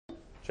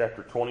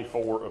chapter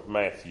 24 of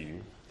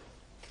Matthew.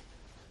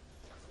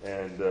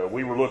 And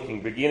we were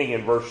looking, beginning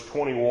in verse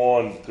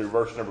 21 through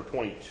verse number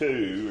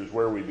 22 is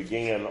where we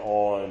began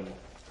on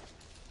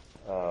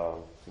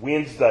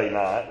Wednesday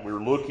night. We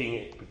were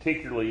looking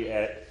particularly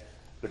at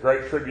the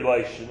Great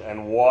Tribulation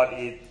and what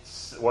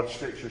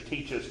Scriptures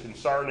teach us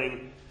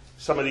concerning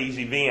some of these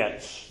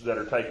events that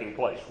are taking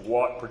place.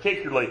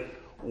 Particularly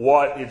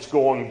what it's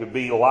going to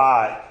be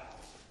like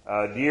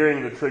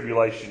during the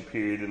tribulation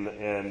period,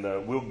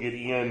 and we'll get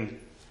into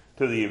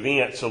the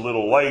events a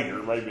little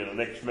later, maybe in the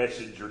next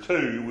message or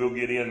two. We'll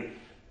get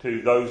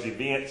into those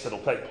events that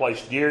will take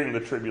place during the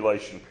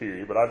tribulation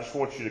period. But I just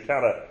want you to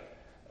kind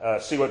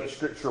of see what the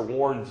Scripture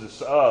warns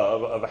us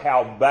of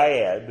how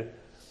bad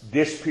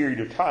this period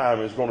of time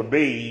is going to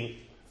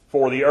be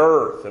for the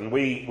earth. And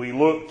we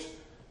looked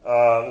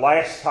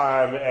last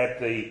time at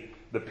the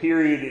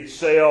period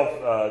itself,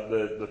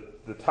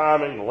 the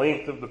timing, the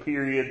length of the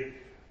period,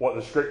 what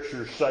the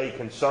Scriptures say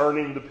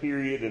concerning the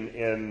period,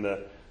 and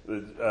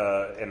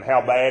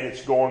how bad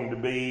it's going to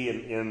be,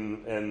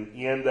 and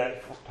in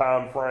that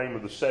time frame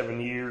of the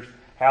 7 years,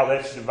 how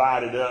that's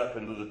divided up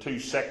into the two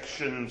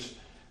sections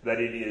that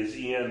it is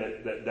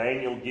in, that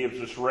Daniel gives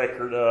us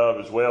record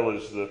of, as well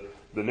as the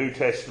New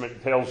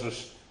Testament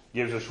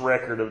gives us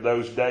record of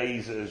those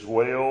days as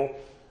well,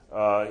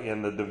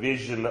 in the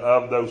division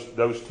of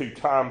those two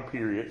time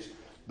periods.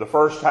 The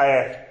first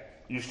half,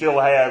 you still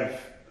have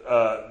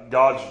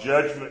God's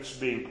judgments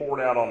being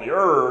poured out on the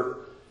earth,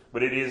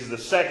 but it is the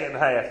second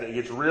half that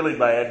gets really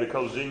bad,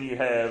 because then you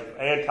have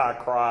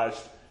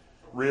Antichrist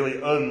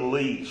really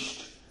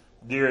unleashed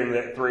during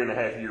that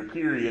 3.5 year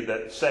period,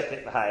 that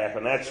second half,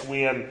 and that's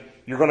when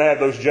you're going to have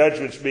those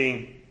judgments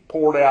being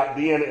poured out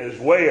then as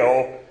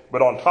well.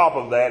 But on top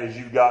of that is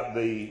you've got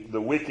the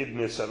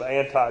wickedness of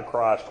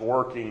Antichrist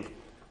working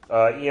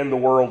in the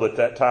world at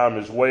that time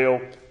as well,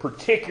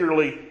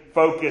 particularly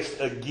focused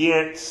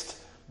against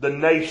the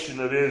nation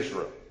of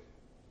Israel,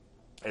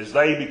 as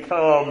they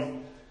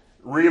become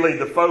really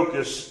the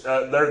focus.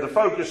 They're the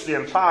focus the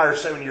entire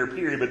 7 year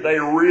period, but they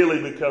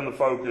really become the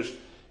focus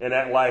in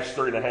that last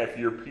 3.5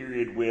 year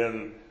period,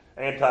 when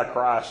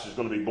Antichrist is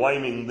going to be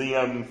blaming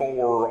them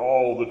for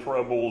all the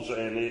troubles,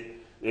 and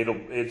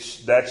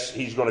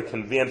he's going to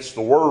convince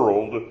the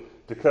world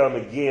to come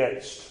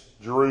against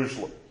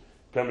Jerusalem,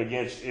 come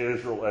against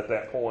Israel at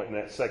that point in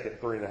that second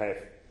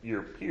 3.5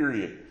 year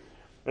period.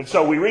 And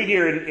so we read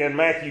here in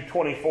Matthew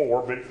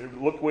 24,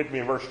 but look with me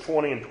in verse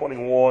 20 and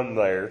 21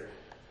 there,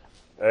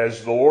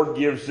 as the Lord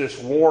gives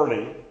this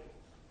warning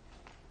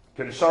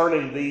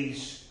concerning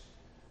these,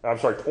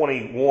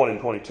 21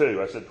 and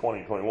 22. I said 20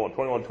 and 21.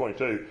 21 and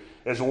 22.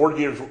 As the Lord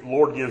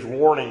gives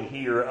warning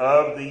here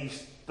of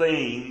these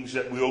things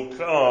that will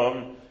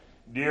come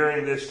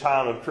during this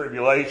time of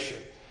tribulation.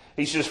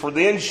 He says, "For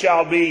then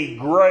shall be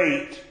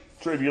great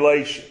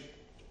tribulation.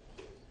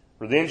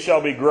 For then shall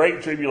be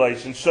great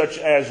tribulation, such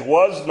as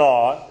was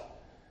not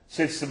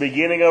since the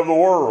beginning of the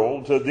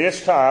world to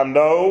this time,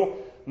 no,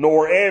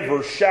 nor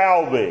ever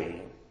shall be.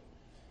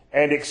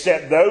 And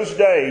except those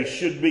days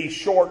should be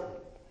shortened,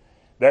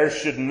 there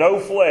should no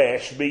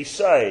flesh be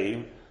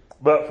saved,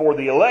 but for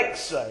the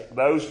elect's sake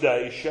those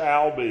days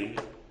shall be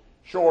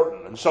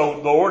shortened." And so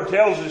the Lord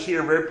tells us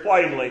here very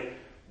plainly,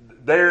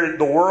 the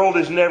world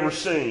has never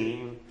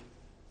seen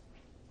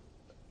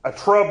a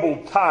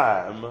troubled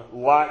time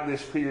like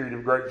this period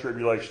of great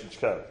tribulation's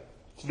coming.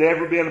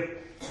 The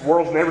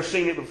world's never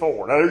seen it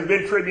before. Now, there's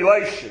been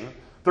tribulation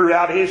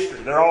throughout history.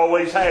 There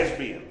always has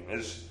been.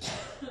 As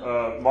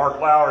Mark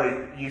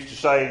Lowry used to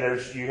say,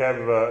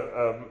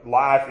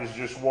 life is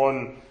just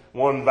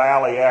one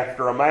valley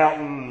after a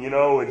mountain.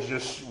 It's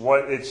just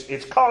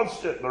it's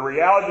constant. The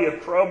reality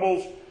of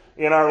troubles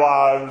in our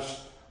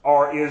lives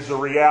is a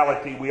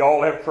reality. We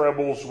all have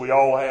troubles. We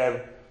all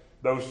have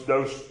those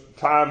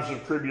times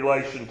of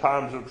tribulation,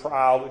 times of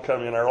trial that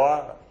come in our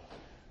life.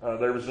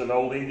 There was an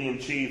old Indian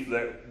chief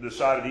that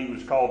decided he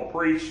was called to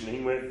preach, and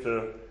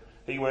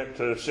he went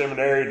to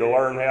seminary to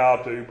learn how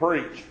to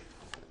preach.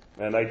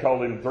 And they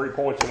told him 3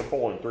 points in a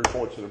poem. 3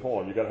 points in a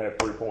poem. You got to have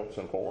 3 points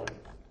in a poem.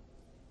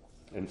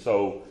 And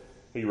so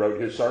he wrote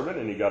his sermon,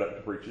 and he got up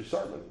to preach his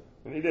sermon.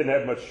 And he didn't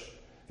have much.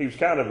 He was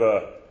kind of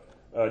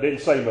didn't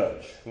say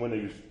much when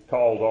he was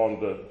called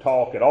on to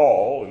talk at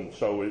all. And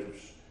so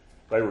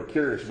they were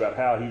curious about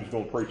how he was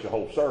going to preach a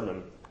whole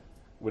sermon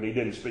when he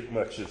didn't speak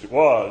much as it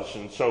was.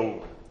 And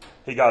so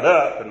he got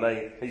up, and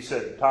he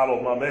said, the title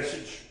of my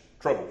message,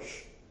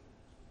 Troubles.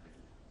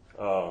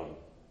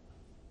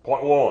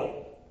 Point 1,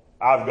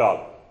 I've got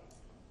them.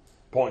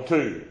 Point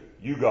 2,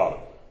 you got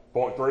them.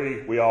 Point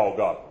 3, we all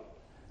got them.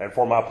 And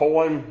for my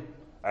poem,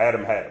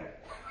 Adam had them.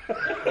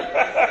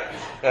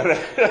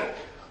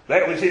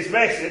 That was his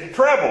message,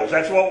 troubles.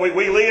 That's what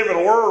we live in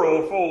a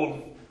world full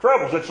of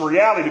troubles. It's a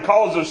reality.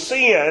 Because of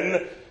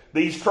sin,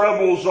 these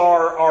troubles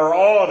are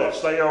on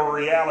us. They are a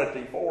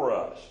reality for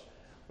us.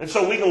 And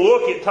so we can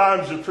look at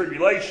times of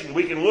tribulation.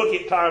 We can look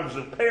at times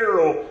of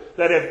peril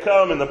that have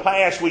come in the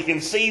past. We can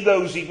see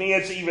those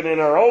events even in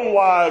our own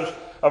lives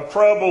of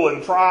trouble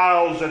and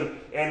trials. And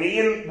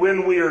And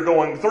when we are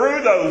going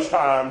through those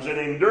times and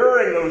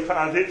enduring those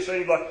times, it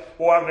seems like,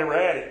 well, I've never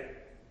had it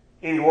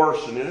any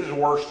worse than this. This is the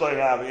worst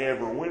thing I've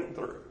ever went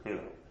through,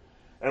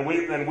 And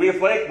we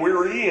think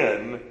we're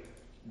in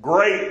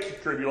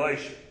great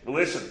tribulation.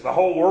 Listen, the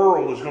whole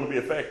world is going to be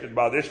affected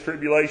by this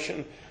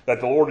tribulation that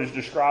the Lord is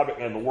describing,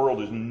 and the world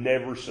has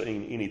never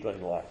seen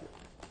anything like it.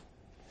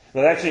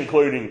 Now that's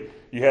including,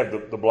 you have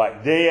the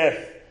Black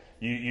Death,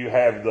 you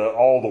have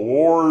all the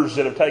wars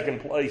that have taken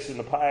place in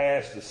the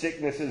past, the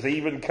sicknesses,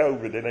 even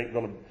COVID. It ain't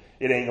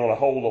going to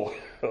hold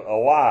a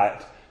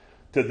light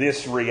to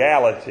this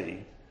reality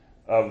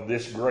of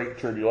this great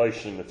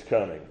tribulation that's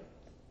coming.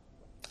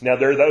 Now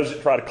there are those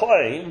that try to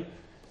claim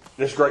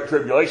this great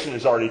tribulation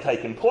has already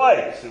taken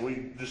place, and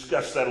we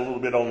discussed that a little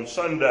bit on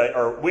Sunday,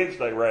 or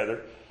Wednesday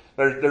rather.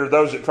 There are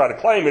those that try to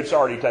claim it's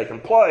already taken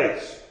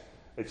place.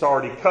 It's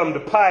already come to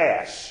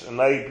pass. And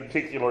they,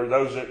 particularly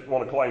those that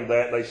want to claim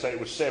that, they say it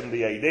was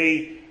 70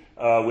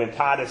 AD when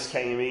Titus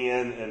came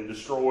in and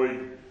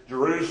destroyed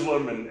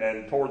Jerusalem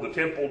and tore the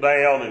temple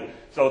down. And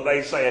so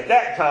they say at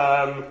that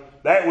time,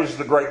 that was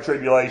the great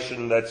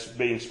tribulation that's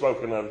being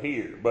spoken of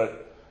here.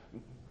 But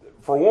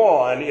for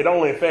one, it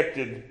only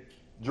affected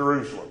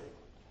Jerusalem.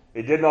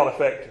 It did not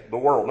affect the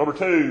world. Number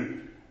two,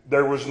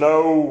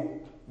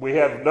 we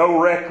have no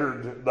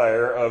record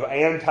there of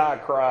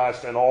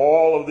Antichrist and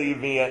all of the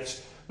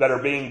events that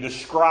are being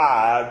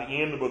described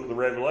in the book of the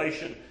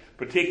Revelation,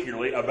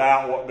 particularly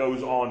about what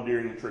goes on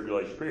during the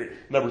tribulation period.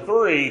 Number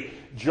three,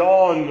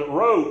 John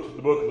wrote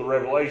the book of the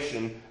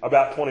Revelation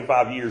about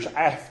 25 years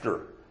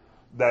after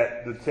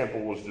that the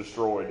temple was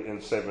destroyed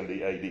in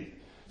 70 AD.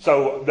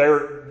 So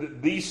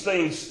these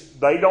things,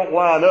 they don't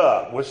line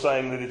up with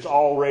saying that it's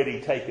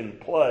already taken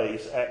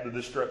place at the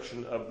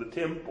destruction of the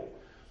temple.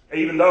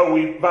 Even though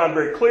we find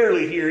very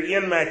clearly here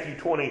in Matthew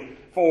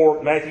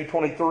 24, Matthew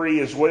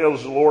 23, as well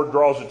as the Lord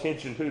draws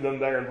attention to them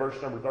there in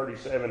verse number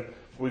 37,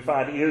 we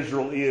find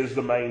Israel is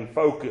the main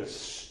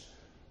focus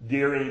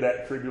during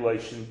that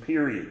tribulation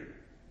period.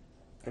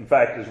 In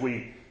fact, as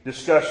we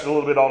discussed a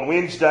little bit on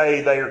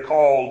Wednesday, they are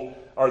called,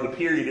 or the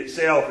period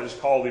itself is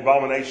called the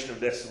abomination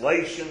of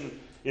desolation.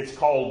 It's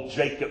called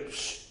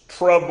Jacob's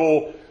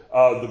trouble.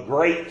 The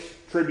great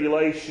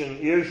tribulation,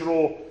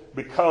 Israel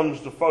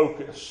becomes the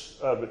focus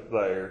of it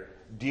there,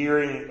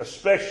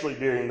 especially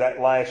during that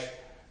last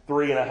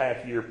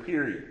 3.5 year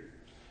period.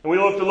 And we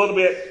looked a little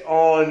bit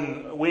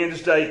on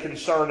Wednesday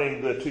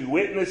concerning the two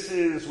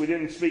witnesses. We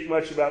didn't speak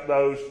much about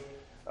those,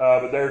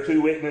 but there are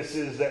two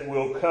witnesses that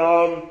will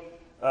come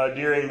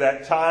during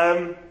that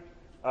time.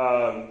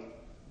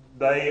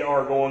 They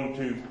are going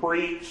to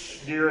preach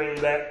during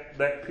that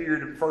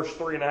period, the first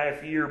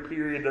 3.5 year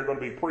period. They're going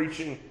to be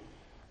preaching,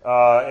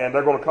 and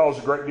they're going to cause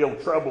a great deal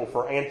of trouble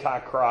for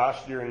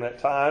Antichrist during that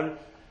time.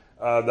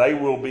 They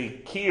will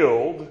be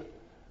killed.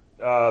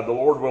 The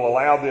Lord will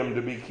allow them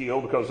to be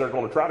killed because they're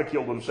going to try to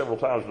kill them several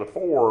times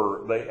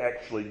before they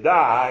actually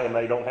die, and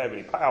they don't have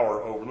any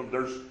power over them.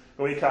 There's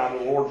any time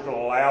the Lord's going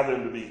to allow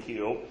them to be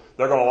killed.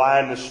 They're going to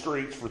lie in the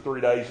streets for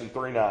 3 days and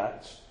 3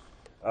 nights.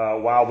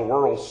 While the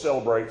world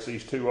celebrates,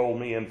 these two old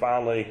men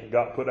finally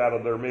got put out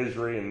of their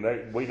misery,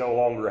 and we no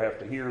longer have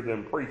to hear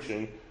them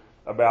preaching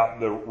about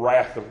the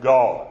wrath of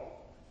God.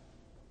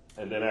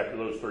 And then after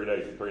those 3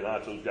 days and 3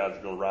 nights, those guys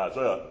are going to rise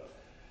up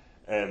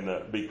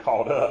and be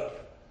caught up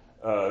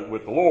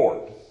with the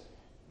Lord.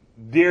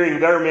 During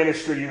their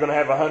ministry, you're going to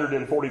have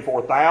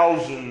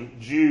 144,000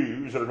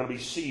 Jews that are going to be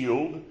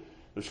sealed.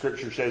 The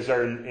scripture says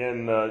there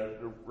in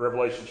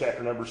Revelation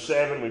chapter number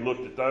 7, we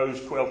looked at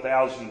those,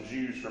 12,000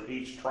 Jews from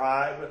each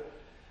tribe.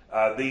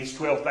 These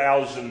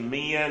 12,000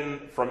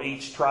 men from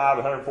each tribe,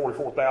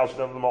 144,000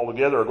 of them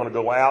altogether, are going to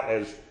go out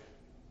as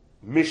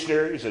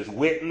missionaries, as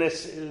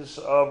witnesses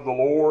of the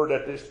Lord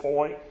at this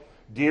point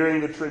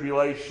during the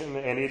tribulation,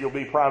 and it'll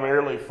be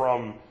primarily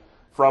from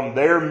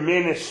their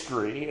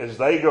ministry as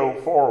they go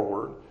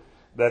forward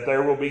that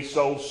there will be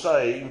souls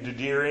saved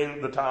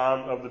during the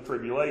time of the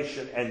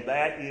tribulation, and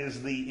that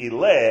is the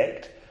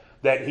elect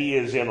that he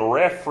is in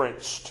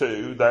reference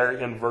to there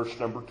in verse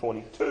number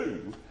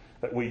 22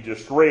 that we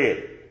just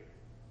read.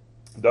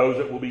 Those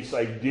that will be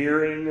saved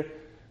during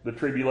the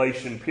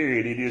tribulation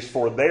period. It is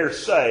for their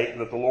sake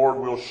that the Lord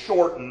will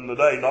shorten the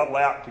day, not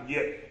allow it to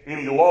get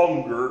any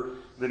longer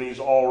than he's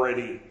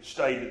already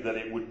stated that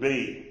it would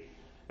be.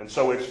 And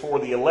so it's for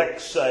the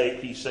elect's sake,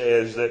 he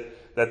says,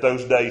 that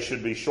those days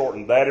should be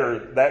shortened.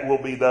 That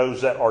will be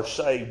those that are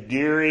saved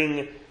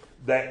during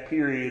that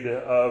period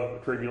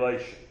of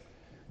tribulation.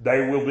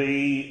 There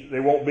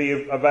won't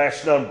be a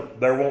vast number.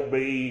 There won't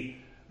be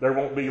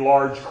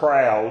large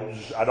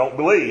crowds. I don't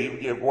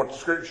believe what the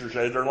scripture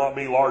says. There will not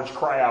be large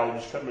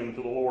crowds coming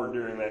to the Lord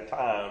during that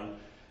time.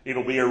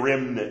 It'll be a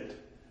remnant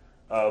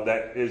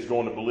that is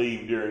going to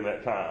believe during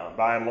that time.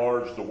 By and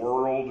large, the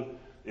world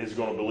is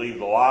going to believe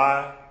the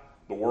lie.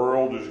 The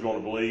world is going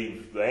to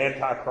believe the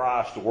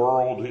Antichrist. The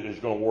world is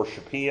going to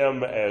worship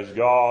him as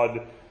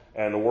God,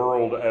 and the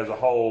world as a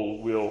whole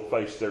will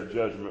face their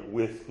judgment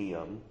with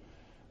him.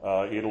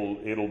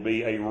 It'll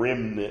be a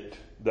remnant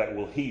that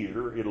will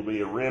hear. It'll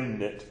be a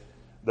remnant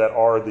that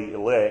are the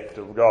elect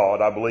of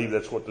God. I believe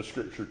that's what the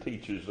Scripture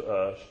teaches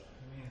us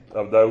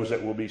of those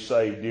that will be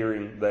saved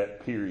during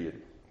that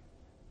period.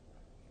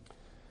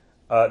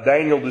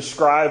 Daniel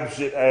describes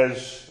it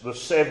as the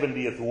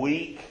 70th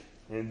week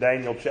in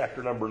Daniel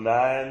chapter number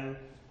 9.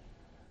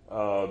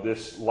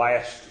 This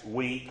last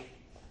week,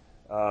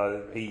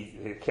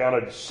 he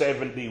counted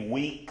 70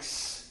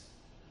 weeks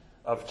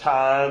of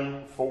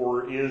time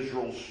for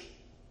Israel's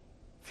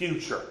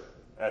future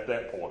at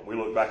that point. We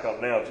look back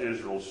on now, it's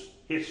Israel's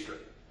history.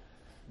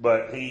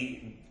 But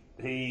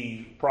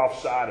he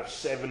prophesied of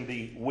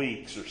 70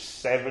 weeks or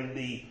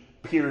 70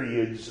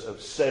 periods of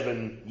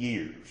 7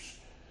 years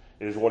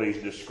is what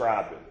he's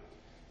describing.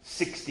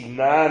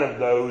 69 of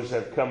those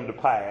have come to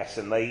pass,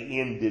 and they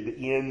ended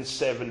in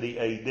 70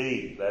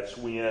 AD. That's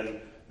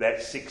when that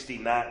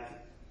 69th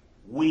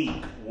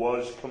week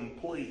was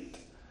complete.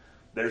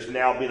 There's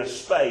now been a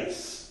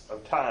space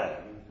of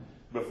time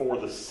before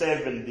the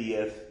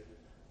 70th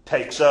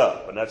takes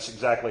up, and that's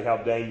exactly how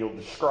Daniel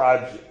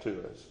describes it to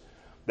us.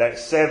 That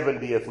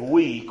 70th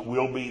week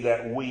will be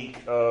that week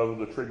of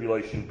the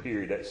tribulation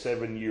period, that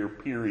 7-year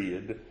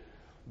period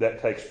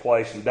that takes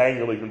place. And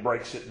Daniel even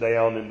breaks it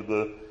down into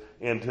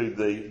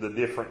the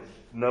different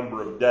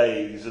number of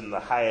days and the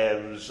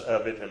halves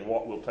of it and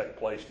what will take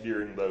place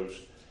during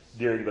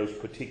those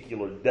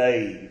particular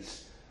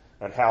days,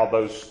 and how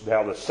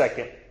the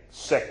second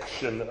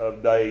section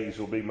of days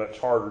will be much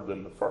harder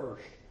than the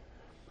first.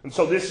 And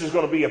so this is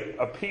going to be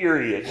a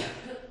period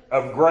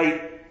of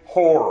great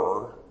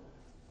horror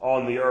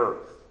on the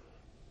earth.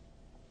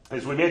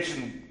 As we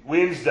mentioned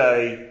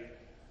Wednesday,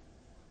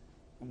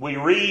 we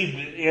read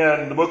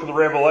in the book of the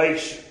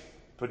Revelation,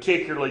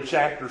 particularly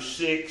chapter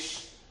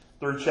 6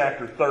 through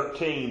chapter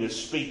 13, is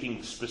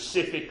speaking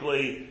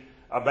specifically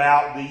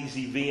about these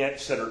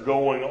events that are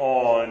going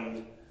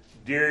on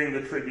during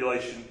the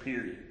tribulation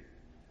period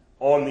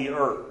on the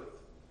earth.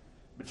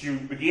 But you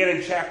begin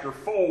in chapter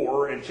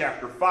 4 and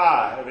chapter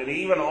 5, and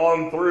even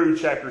on through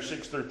chapter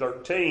 6 through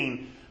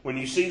 13, when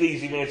you see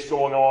these events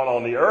going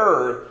on the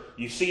earth,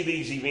 you see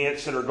these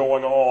events that are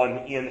going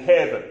on in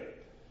heaven.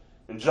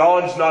 And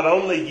John's not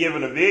only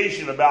given a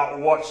vision about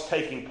what's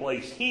taking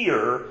place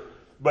here,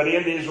 but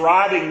in his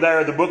writing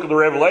there, the book of the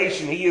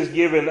Revelation, he is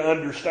given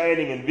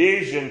understanding and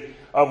vision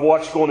of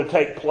what's going to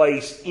take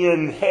place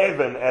in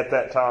heaven at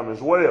that time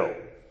as well.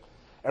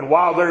 And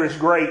while there is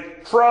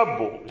great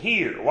trouble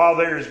here, while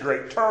there is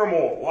great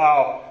turmoil,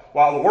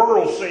 while the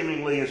world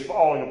seemingly is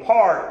falling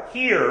apart,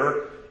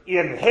 here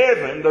in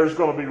heaven there's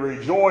going to be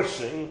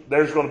rejoicing,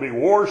 there's going to be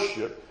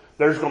worship,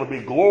 there's going to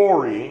be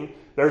glorying,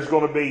 there's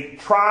going to be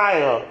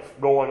triumph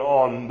going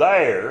on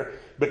there,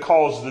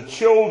 because the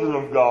children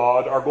of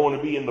God are going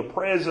to be in the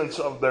presence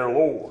of their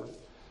Lord.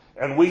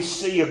 And we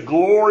see a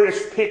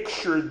glorious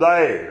picture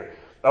there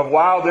of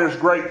while there's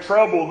great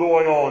trouble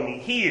going on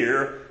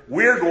here,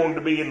 we're going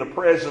to be in the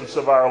presence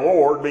of our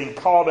Lord, being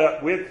caught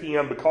up with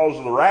Him because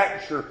of the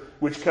rapture,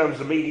 which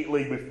comes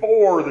immediately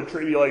before the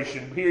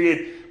tribulation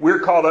period.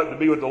 We're caught up to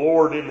be with the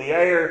Lord in the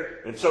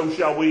air, and so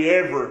shall we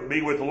ever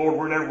be with the Lord.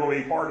 We're never going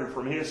to be parted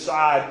from His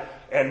side.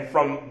 And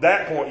from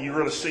that point, you're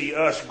going to see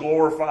us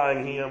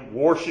glorifying Him,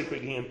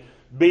 worshiping Him,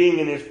 being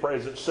in His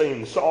presence,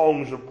 singing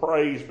songs of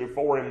praise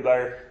before Him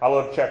there. I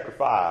love chapter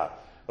 5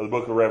 of the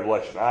book of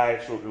Revelation. I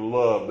absolutely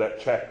love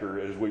that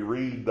chapter as we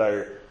read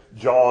there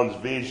John's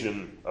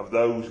vision of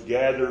those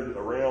gathered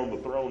around the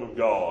throne of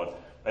God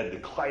and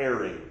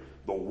declaring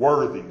the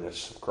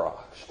worthiness of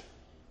Christ.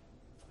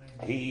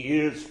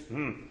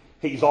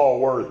 He's all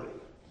worthy.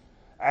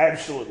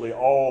 Absolutely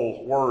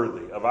all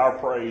worthy of our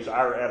praise,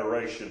 our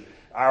adoration,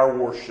 our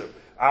worship,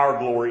 our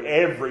glory,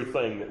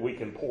 everything that we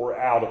can pour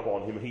out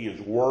upon Him. He is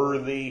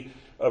worthy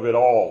of it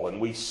all. And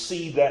we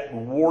see that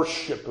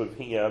worship of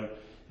Him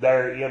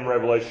there in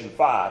Revelation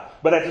 5.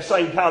 But at the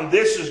same time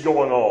this is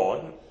going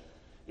on,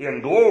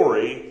 in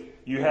glory,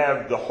 you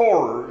have the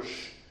horrors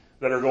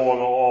that are going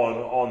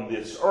on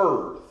this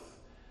earth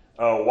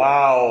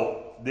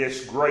while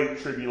this great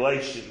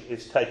tribulation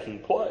is taking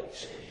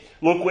place.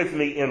 Look with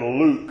me in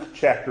Luke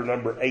chapter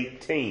number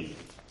 18.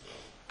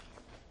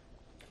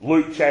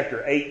 Luke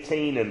chapter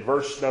 18 and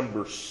verse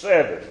number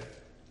 7.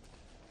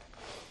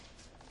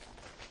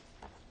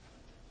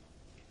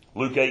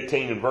 Luke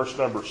 18 and verse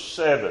number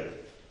 7.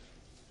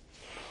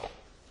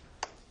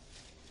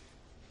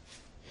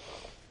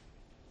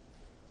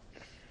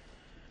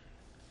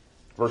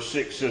 Verse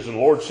 6 says, "And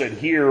the Lord said,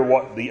 Hear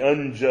what the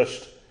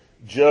unjust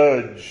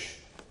judge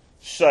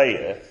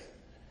saith,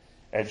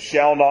 and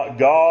shall not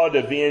God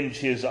avenge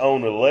His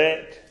own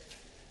elect,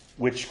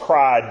 which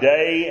cry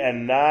day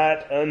and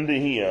night unto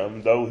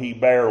Him, though He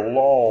bear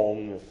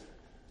long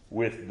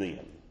with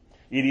them?"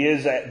 It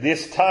is at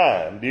this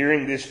time,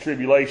 during this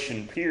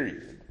tribulation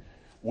period,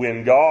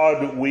 when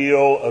God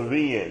will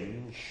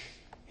avenge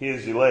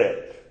His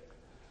elect.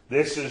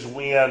 This is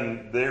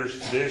when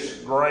there's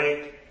this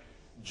great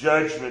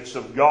judgments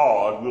of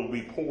God will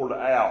be poured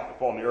out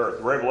upon the earth.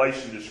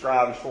 Revelation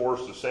describes for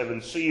us the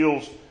 7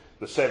 seals,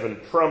 the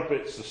 7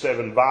 trumpets, the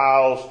 7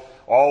 vials,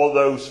 all of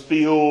those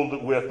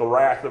filled with the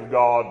wrath of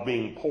God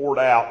being poured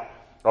out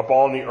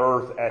upon the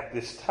earth at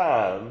this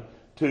time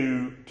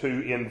to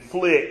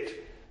inflict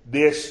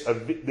this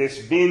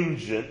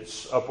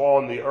vengeance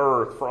upon the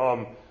earth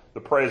from the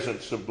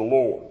presence of the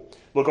Lord.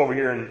 Look over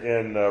here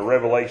in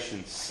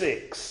Revelation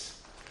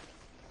 6.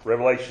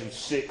 Revelation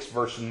 6,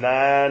 verse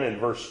 9 and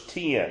verse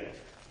 10.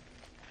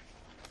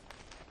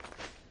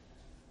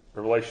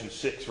 Revelation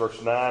 6,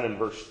 verse 9 and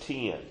verse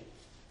 10.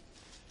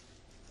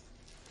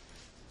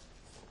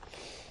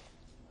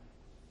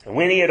 And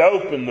when he had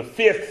opened the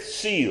fifth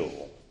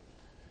seal,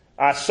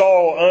 I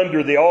saw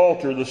under the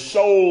altar the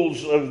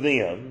souls of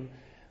them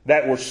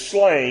that were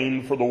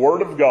slain for the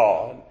word of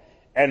God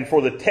and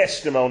for the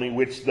testimony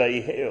which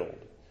they held.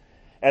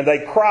 And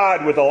they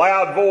cried with a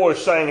loud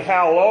voice, saying,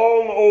 How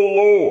long, O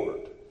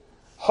Lord,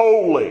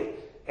 holy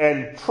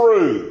and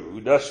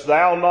true, dost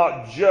thou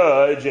not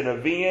judge and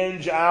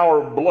avenge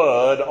our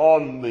blood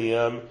on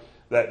them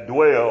that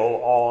dwell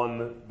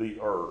on the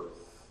earth?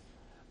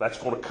 That's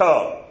going to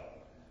come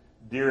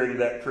during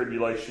that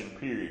tribulation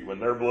period, when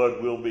their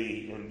blood will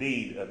be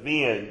indeed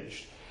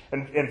avenged.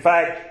 And in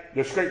fact,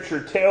 the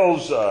Scripture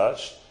tells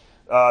us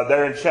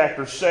there in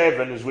chapter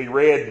 7, as we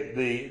read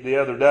the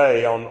other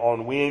day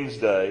on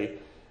Wednesday,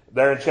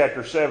 there in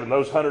chapter 7,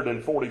 those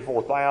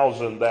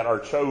 144,000 that are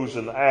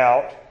chosen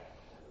out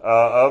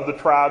of the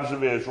tribes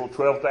of Israel,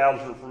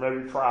 12,000 from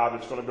every tribe,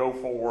 it's going to go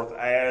forth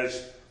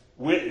as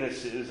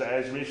witnesses,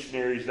 as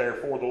missionaries there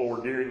for the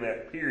Lord during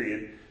that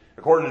period.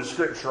 According to the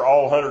Scripture,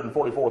 all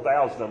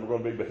 144,000 of them are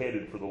going to be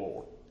beheaded for the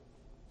Lord.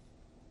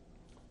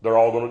 They're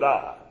all going to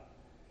die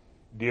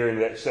during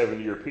that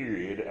 7-year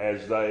period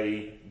as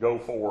they go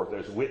forth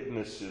as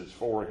witnesses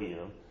for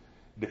Him,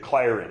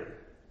 declaring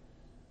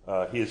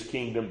His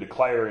kingdom,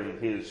 declaring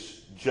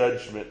His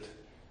judgment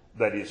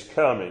that is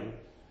coming,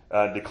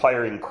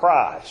 declaring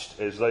Christ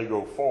as they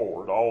go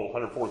forward. All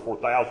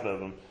 144,000 of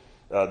them,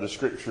 the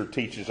Scripture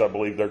teaches, I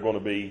believe, they're going to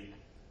be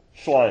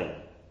slain.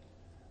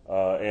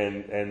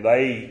 And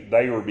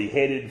they were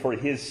beheaded for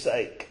His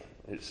sake,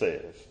 it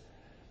says.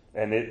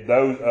 And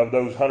those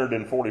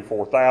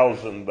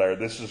 144,000 there,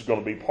 this is going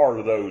to be part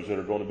of those that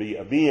are going to be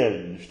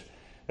avenged,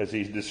 as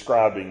he's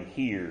describing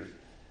here,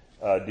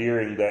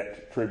 during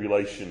that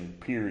tribulation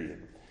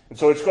period. And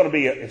so it's going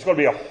to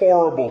be a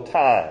horrible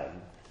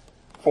time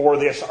for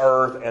this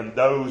earth and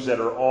those that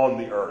are on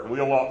the earth.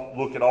 We'll not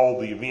look at all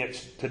the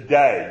events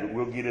today, but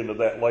we'll get into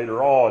that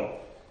later on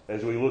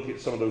as we look at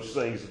some of those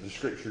things that the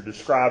Scripture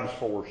describes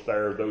for us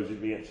there. Those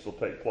events will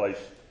take place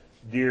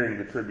during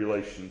the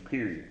tribulation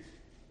period.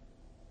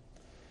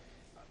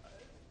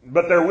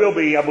 But there will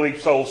be, I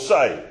believe, souls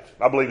saved.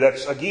 I believe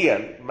that's,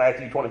 again,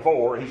 Matthew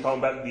 24. He's talking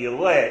about the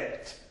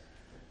elect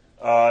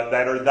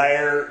that are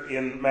there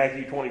in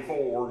Matthew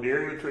 24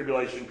 during the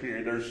tribulation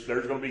period. There's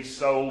going to be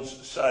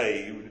souls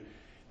saved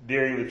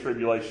during the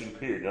tribulation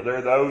period. Now, there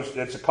are those,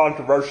 that's a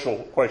controversial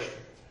question.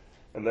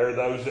 And there are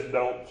those that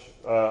don't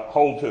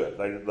hold to it.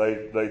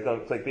 They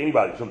don't think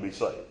anybody's going to be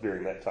saved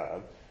during that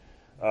time.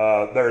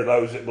 There are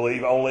those that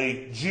believe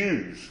only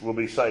Jews will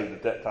be saved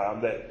at that time,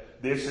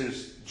 that this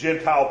is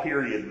Gentile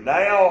period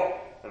now,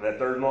 and that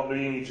there's not going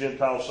to be any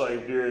Gentiles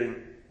saved during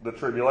the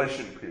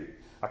tribulation period.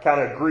 I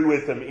kind of agree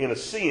with them in a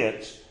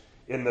sense,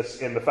 in the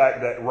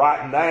fact that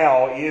right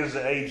now is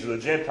the age of the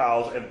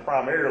Gentiles, and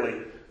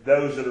primarily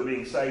those that are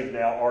being saved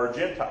now are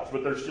Gentiles,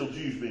 but there's still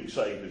Jews being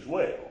saved as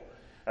well.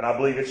 And I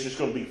believe it's just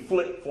going to be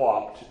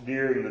flip-flopped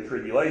during the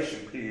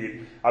tribulation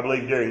period. I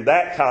believe during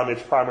that time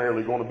it's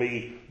primarily going to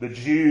be the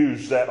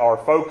Jews that are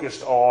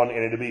focused on, and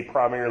it'll be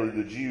primarily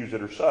the Jews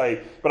that are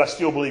saved. But I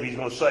still believe he's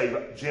going to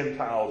save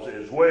Gentiles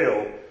as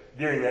well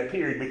during that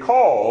period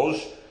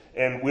because,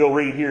 and we'll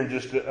read here in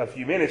just a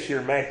few minutes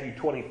here in Matthew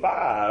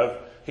 25,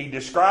 he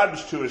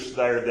describes to us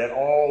there that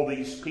all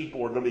these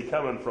people are going to be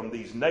coming from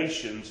these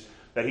nations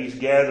that he's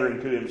gathering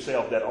to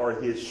himself that are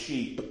his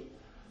sheep.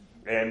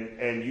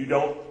 And you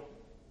don't,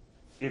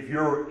 if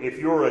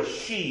you're a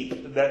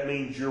sheep, that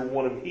means you're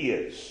one of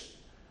his.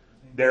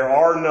 There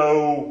are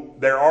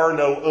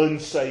no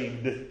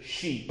unsaved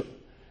sheep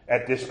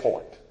at this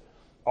point.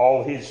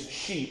 All his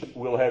sheep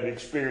will have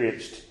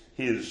experienced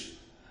his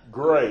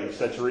grace.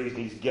 That's the reason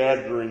he's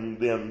gathering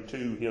them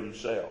to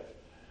himself.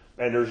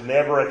 And there's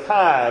never a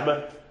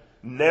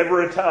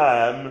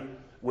time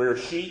where a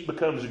sheep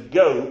becomes a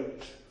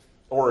goat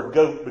or a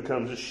goat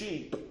becomes a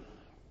sheep.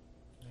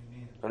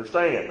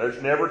 Understand?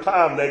 There's never a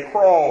time they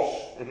cross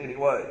in any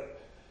way.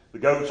 The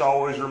goats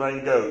always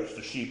remain goats.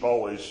 The sheep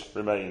always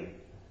remain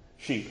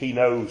sheep. He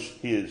knows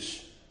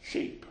his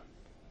sheep.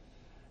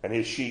 And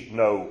his sheep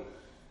know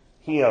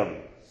him,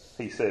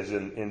 he says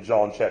in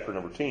John chapter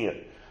number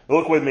 10.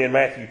 Look with me in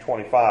Matthew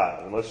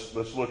 25, and let's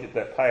look at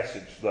that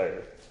passage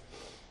there.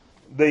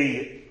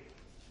 The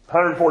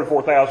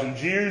 144,000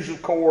 Jews,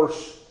 of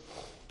course,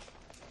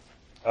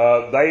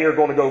 they are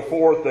going to go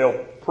forth.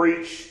 They'll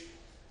preach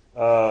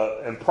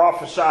and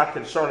prophesy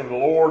concerning the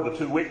Lord. The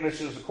two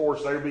witnesses, of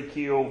course, they'll be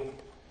killed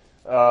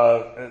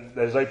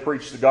as they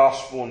preach the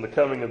gospel and the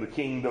coming of the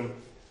kingdom.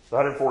 The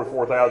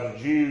 144,000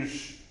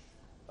 Jews,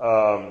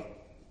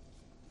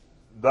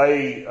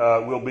 they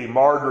will be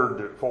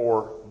martyred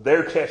for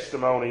their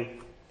testimony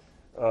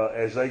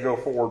as they go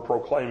forward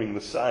proclaiming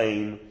the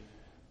same.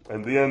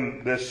 And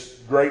then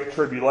this great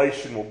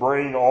tribulation will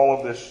bring all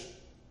of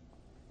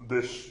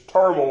this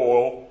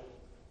turmoil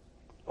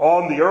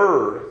on the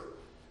earth.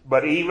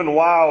 But even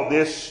while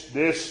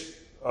these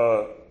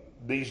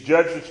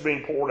judgments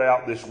being poured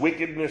out, this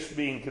wickedness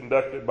being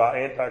conducted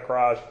by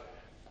Antichrist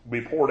will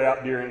be poured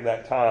out during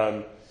that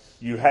time,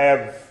 you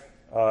have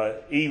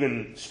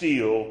even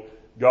still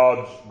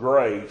God's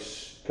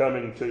grace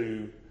coming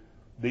to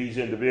these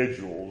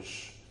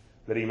individuals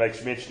that he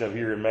makes mention of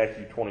here in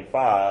Matthew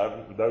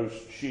 25, those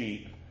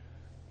sheep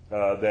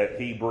that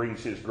he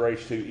brings his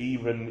grace to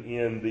even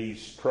in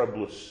these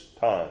troublous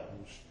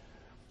times.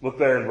 Look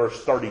there in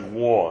verse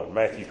 31,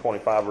 Matthew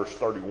 25, verse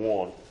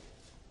 31.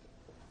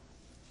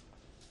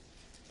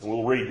 And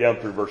we'll read down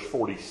through verse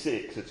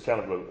 46. It's kind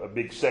of a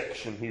big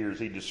section here as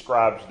he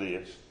describes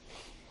this.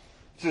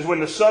 It says, when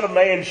the Son of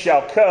Man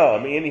shall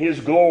come in his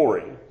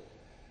glory,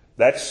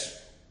 that's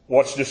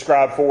what's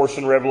described for us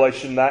in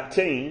Revelation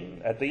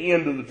 19 at the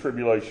end of the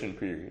tribulation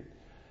period.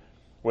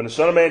 When the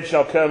Son of Man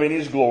shall come in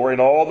his glory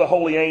and all the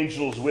holy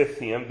angels with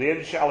him,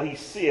 then shall he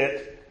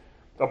sit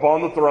upon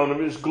the throne of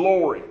his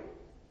glory.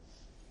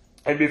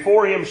 And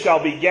before him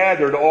shall be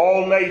gathered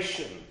all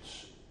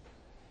nations,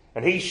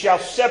 and he shall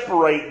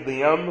separate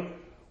them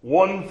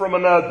one from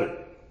another.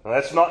 Now,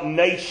 that's not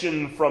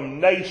nation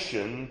from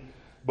nation,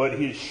 but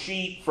his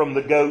sheep from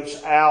the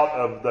goats out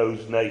of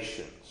those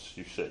nations,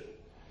 you see.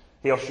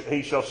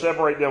 He shall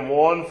separate them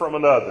one from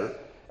another,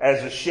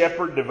 as a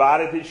shepherd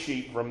divideth his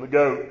sheep from the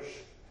goats.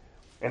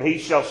 And he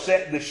shall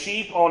set the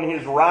sheep on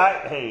his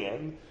right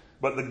hand,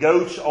 but the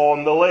goats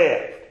on the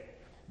left.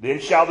 Then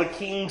shall the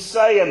king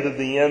say unto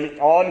them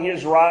on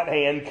his right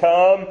hand,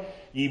 come,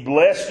 ye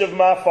blessed of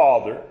my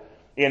Father,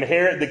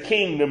 inherit the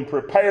kingdom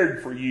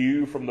prepared for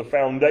you from the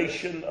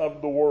foundation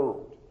of the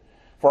world.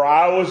 For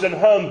I was an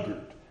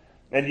hungered,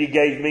 and ye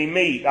gave me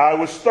meat. I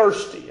was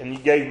thirsty, and ye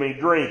gave me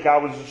drink. I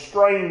was a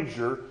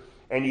stranger,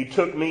 and ye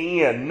took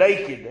me in.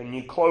 Naked, and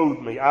ye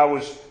clothed me. I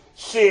was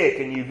sick,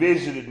 and ye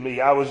visited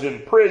me. I was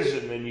in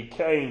prison, and ye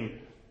came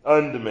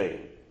unto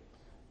me.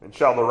 And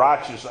shall the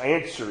righteous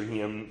answer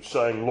him,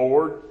 saying,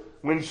 Lord,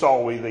 when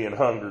saw we thee an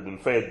hungered and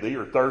fed thee,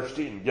 or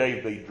thirsty and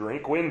gave thee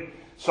drink? When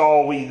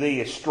saw we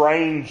thee a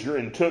stranger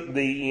and took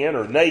thee in,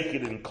 or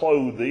naked and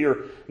clothed thee?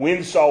 Or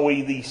when saw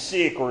we thee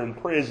sick or in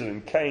prison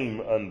and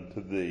came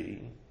unto thee?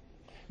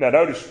 Now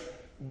notice,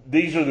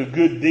 these are the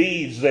good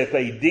deeds that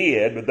they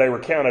did, but they were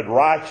counted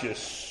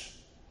righteous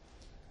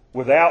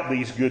without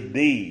these good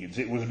deeds.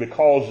 It was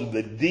because of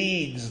the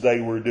deeds they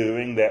were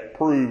doing that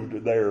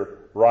proved their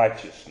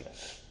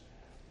righteousness.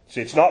 See,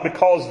 it's not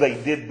because they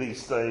did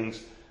these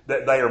things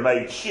that they are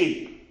made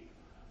sheep.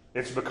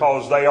 It's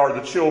because they are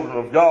the children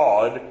of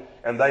God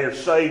and they are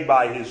saved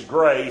by his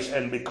grace,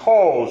 and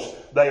because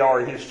they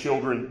are his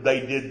children, they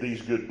did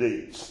these good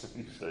deeds.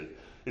 You see,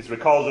 it's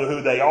because of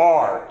who they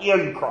are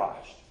in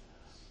Christ.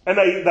 And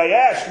they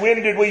ask,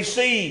 when did we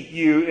see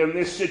you in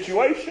this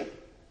situation?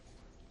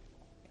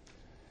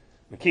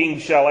 The king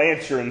shall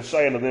answer and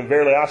say unto them,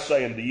 verily I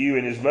say unto you,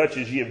 inasmuch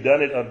as ye have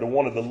done it unto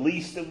one of the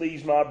least of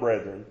these my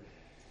brethren,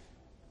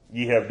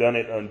 ye have done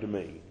it unto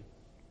me.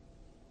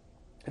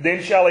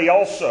 Then shall he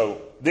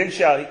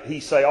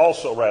say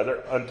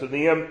also unto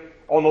them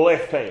on the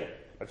left hand.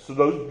 That's to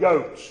those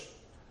goats.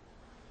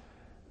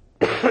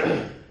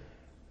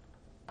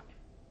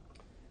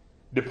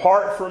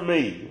 Depart from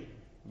me,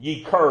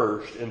 ye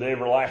cursed, into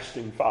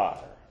everlasting fire,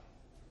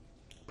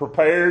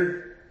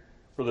 prepared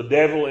for the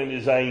devil and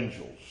his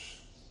angels.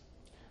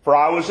 For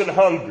I was an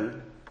hungered,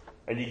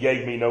 and ye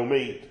gave me no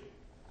meat.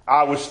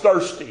 I was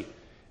thirsty,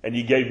 and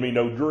ye gave me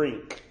no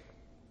drink.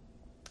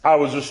 I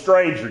was a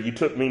stranger, ye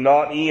took me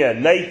not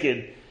in.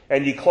 Naked,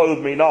 and ye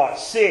clothed me not.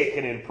 Sick,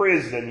 and in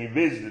prison, and ye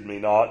visited me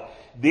not.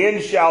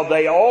 Then shall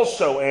they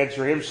also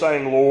answer him,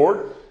 saying,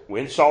 Lord,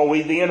 when saw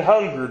we thee an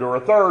hungered, or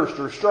athirst,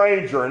 or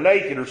stranger, or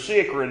naked, or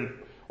sick,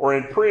 or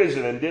in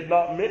prison, and did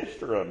not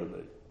minister unto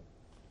thee?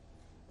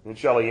 Then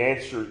shall he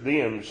answer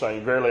them,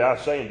 saying, verily I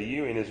say unto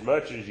you,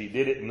 inasmuch as ye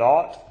did it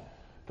not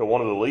to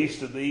one of the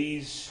least of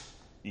these,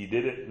 ye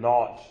did it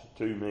not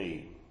to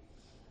me.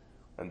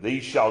 And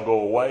these shall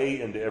go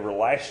away into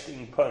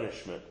everlasting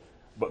punishment,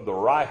 but the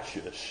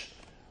righteous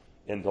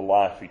into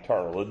life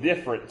eternal. The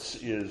difference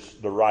is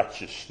the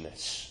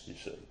righteousness, you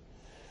see.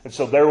 And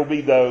so there will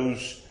be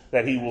those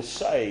that he will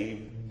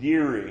save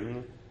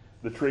during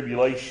the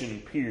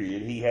tribulation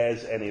period. He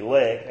has an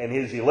elect, and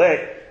his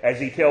elect, as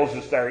he tells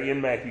us there in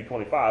Matthew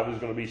 25, is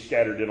going to be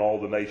scattered in all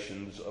the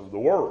nations of the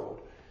world.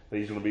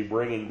 He's going to be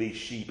bringing these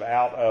sheep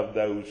out of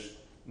those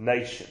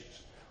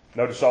nations.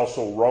 Notice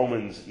also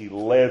Romans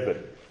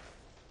 11.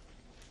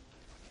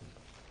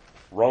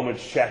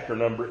 Romans chapter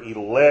number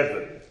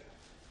 11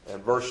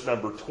 and verse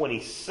number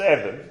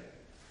 27.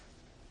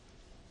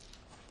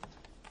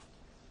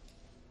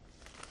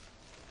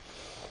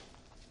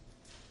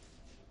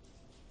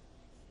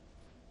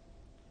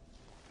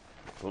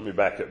 Let me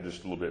back up just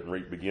a little bit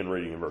and begin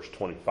reading in verse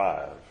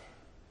 25.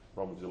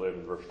 Romans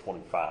 11, verse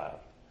 25.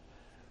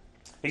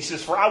 He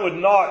says, for I would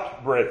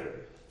not, brethren,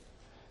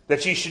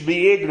 that ye should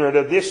be ignorant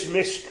of this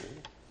mystery,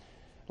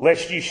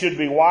 lest ye should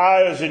be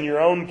wise in your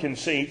own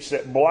conceits,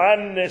 that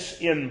blindness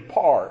in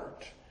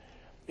part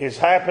is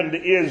happened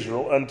to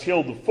Israel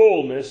until the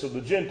fullness of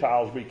the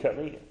Gentiles be come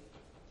in.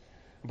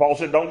 Paul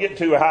said, don't get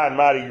too high and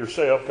mighty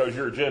yourself because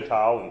you're a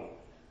Gentile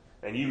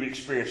and you've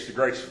experienced the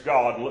grace of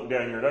God and look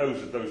down your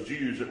nose at those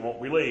Jews that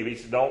won't believe. He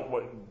said,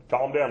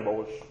 calm down,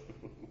 boys.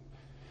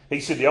 He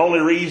said, the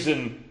only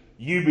reason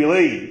you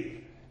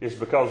believe is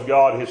because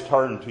God has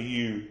turned to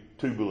you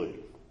to believe.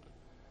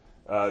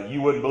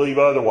 You wouldn't believe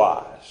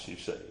otherwise, you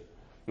see.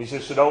 He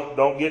says, so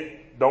don't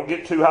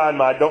get too high and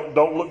mighty.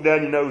 Don't look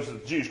down your nose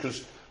at the Jews,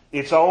 because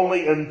it's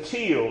only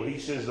until, he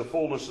says, the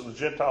fullness of the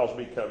Gentiles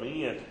be come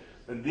in,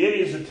 and then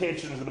his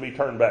attention is going to be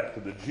turned back to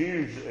the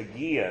Jews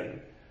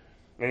again.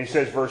 And he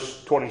says,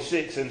 verse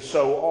 26, and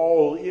so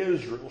all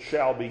Israel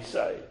shall be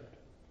saved.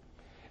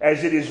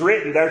 As it is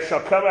written, there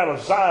shall come out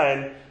of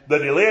Zion the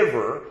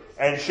deliverer,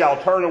 and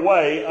shall turn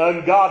away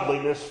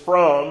ungodliness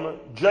from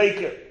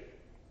Jacob.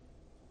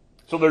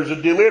 So there's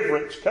a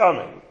deliverance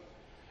coming.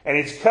 And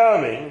it's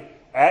coming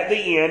at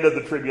the end of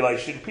the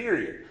tribulation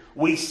period.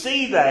 We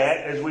see that,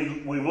 as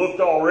we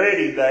looked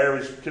already there,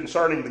 as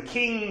concerning the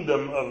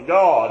kingdom of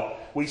God.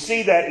 We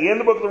see that in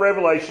the book of the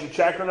Revelation,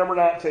 chapter number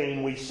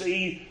 19. We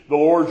see the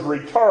Lord's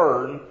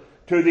return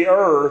to the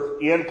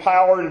earth in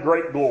power and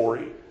great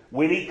glory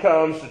when He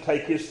comes to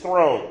take His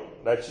throne.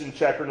 That's in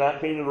chapter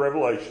 19 of the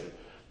Revelation.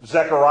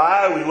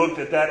 Zechariah, we looked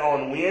at that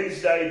on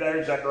Wednesday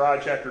there,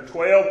 Zechariah chapter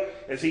 12,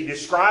 as he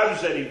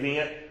describes that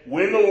event.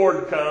 When the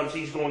Lord comes,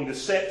 He's going to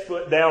set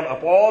foot down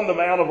upon the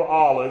Mount of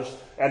Olives,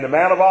 and the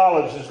Mount of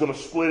Olives is going to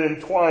split in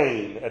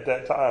twain at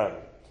that time.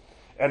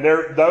 And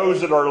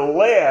those that are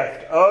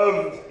left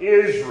of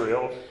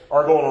Israel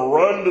are going to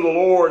run to the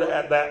Lord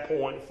at that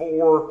point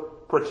for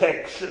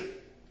protection.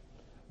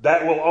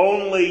 That will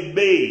only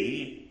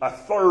be a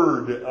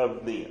third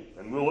of them.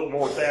 And we'll look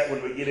more at that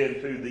when we get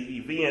into the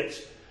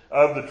events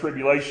of the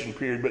tribulation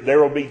period. But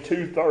there will be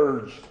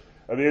 2/3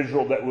 of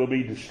Israel that will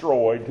be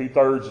destroyed,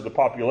 2/3 of the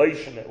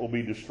population that will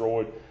be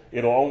destroyed.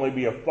 It'll only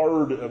be a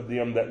third of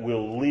them that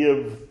will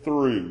live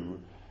through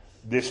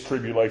this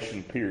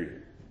tribulation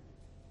period.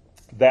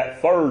 That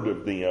third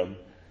of them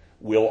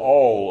will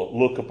all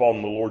look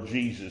upon the Lord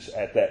Jesus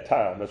at that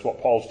time. That's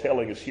what Paul's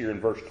telling us here in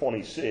verse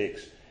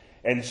 26.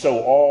 And so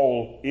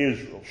all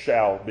Israel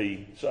shall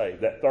be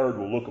saved. That third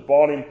will look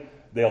upon Him.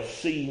 They'll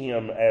see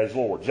Him as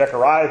Lord.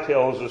 Zechariah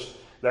tells us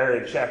there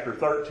in chapter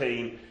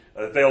 13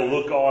 that they'll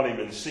look on Him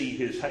and see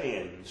His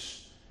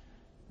hands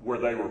where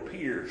they were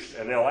pierced.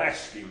 And they'll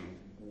ask Him,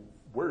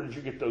 where did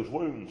you get those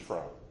wounds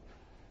from?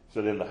 He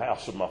said, in the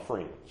house of my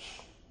friends.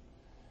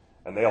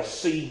 And they'll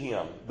see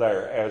Him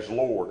there as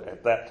Lord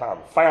at that time.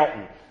 A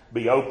fountain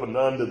be opened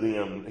unto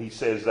them, he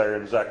says there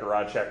in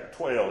Zechariah chapter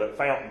 12. That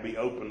fountain be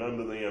opened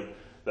unto them.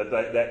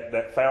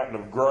 That fountain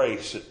of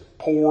grace that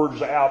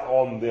pours out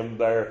on them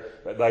there,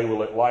 that they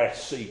will at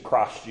last see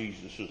Christ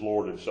Jesus as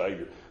Lord and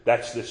Savior.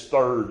 That's this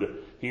third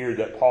here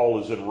that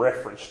Paul is in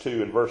reference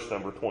to in verse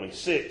number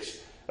 26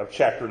 of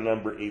chapter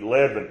number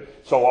 11.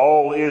 So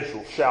all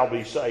Israel shall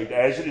be saved.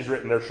 As it is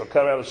written, there shall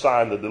come out of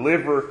Zion the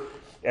deliverer,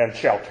 and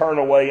shall turn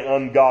away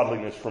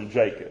ungodliness from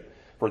Jacob.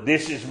 For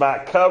this is my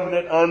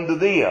covenant unto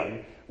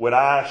them, when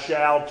I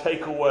shall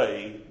take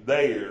away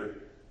their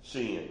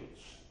sins.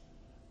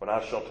 When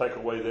I shall take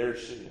away their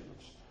sins.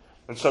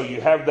 And so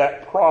you have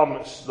that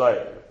promise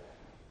there,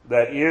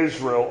 that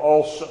Israel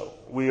also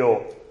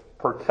will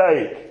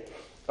partake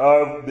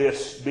of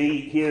this,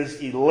 be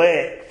His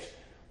elect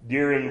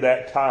during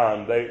that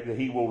time. That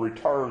He will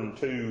return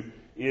to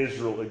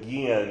Israel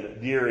again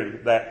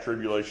during that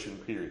tribulation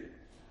period.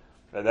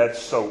 And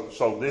that's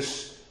so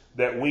this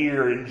that we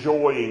are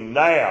enjoying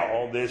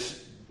now,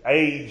 this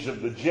age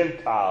of the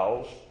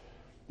Gentiles,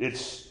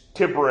 it's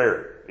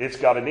temporary. It's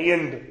got an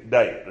end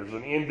date. There's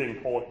an ending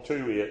point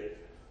to it.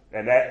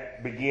 And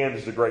that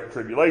begins the Great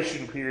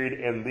Tribulation period,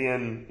 and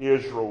then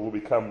Israel will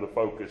become the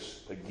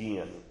focus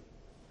again.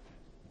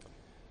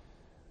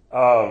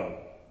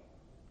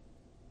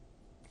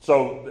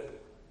 So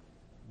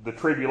the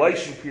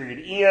tribulation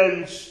period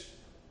ends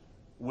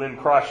when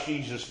Christ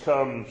Jesus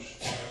comes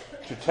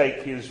to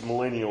take His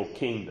millennial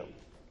kingdom.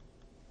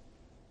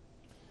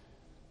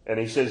 And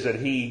He says that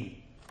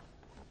He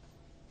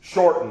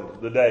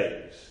shortened the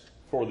days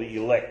for the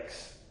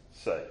elect's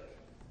sake.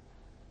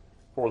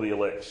 For the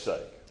elect's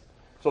sake.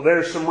 So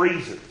there's some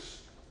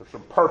reasons, there's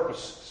some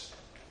purposes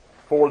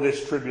for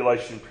this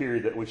tribulation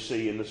period that we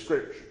see in the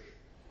Scriptures.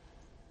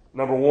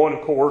 Number one,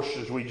 of course,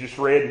 as we just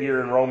read here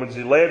in Romans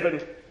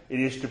 11, it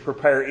is to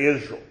prepare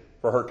Israel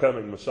for her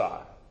coming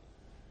Messiah.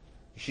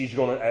 She's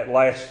going to at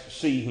last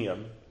see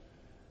Him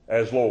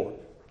as Lord.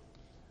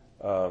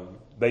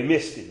 They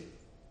missed Him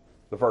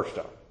the first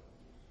time.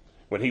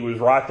 When He was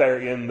right there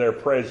in their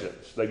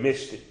presence, they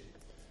missed Him.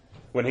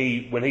 When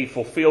he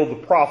fulfilled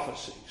the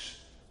prophecies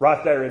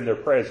right there in their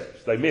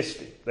presence, they missed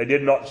Him. They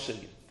did not see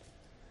Him.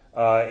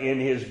 In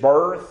His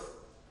birth,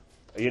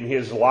 in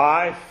His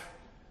life,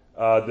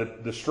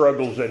 the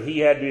struggles that He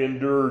had to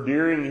endure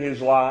during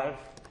His life,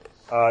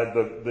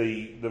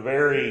 the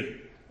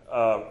very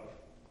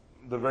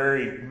the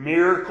very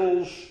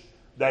miracles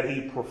that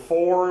he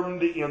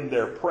performed in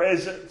their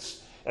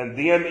presence, and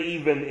them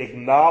even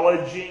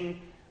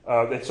acknowledging.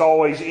 It's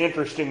always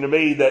interesting to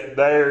me that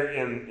there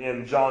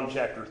in John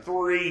chapter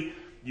 3,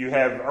 you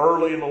have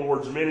early in the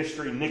Lord's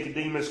ministry,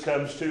 Nicodemus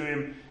comes to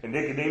him, and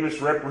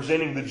Nicodemus,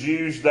 representing the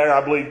Jews there,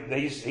 I believe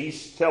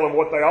he's telling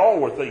what they all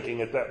were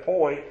thinking at that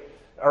point,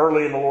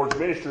 early in the Lord's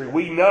ministry.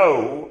 We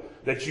know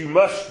that you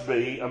must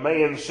be a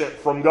man sent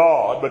from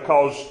God,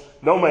 because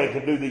no man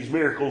can do these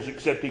miracles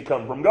except he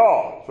come from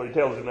God. So he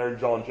tells him there in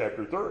John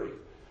chapter 3.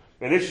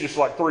 And it's just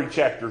like 3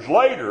 chapters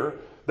later,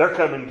 they're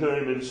coming to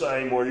him and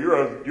saying, well, you're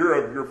of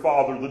your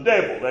father the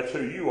devil. That's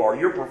who you are.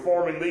 You're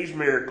performing these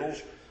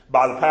miracles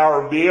by the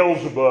power of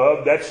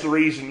Beelzebub. That's the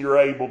reason you're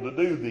able to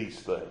do these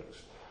things.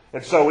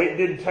 And so it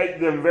didn't take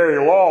them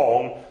very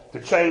long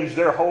to change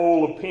their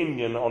whole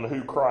opinion on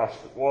who Christ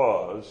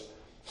was,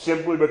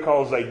 simply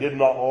because they did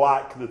not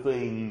like the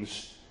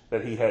things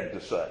that he had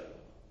to say.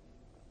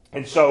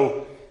 And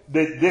so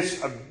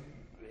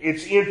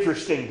it's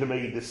interesting to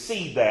me to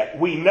see that.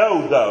 We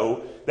know,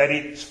 though, that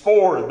it's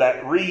for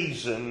that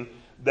reason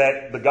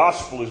that the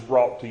gospel is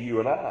brought to you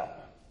and I.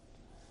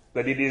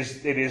 That it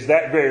is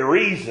that very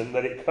reason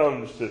that it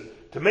comes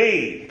to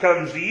me, it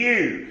comes to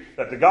you,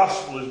 that the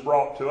gospel is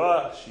brought to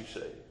us, you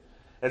see.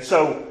 And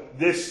so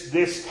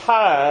this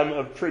time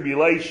of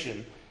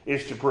tribulation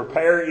is to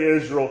prepare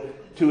Israel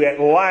to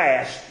at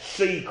last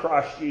see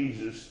Christ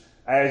Jesus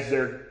as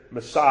their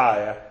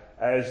Messiah,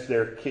 as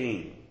their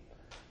King.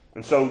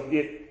 And so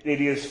it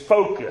is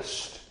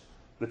focused.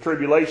 The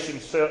tribulation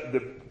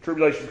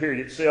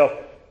period itself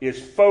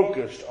is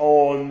focused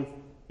on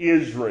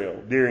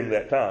Israel during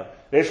that time.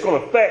 It's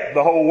going to affect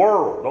the whole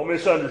world. Don't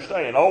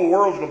misunderstand. The whole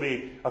world's going to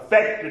be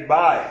affected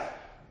by it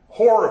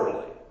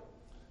horribly.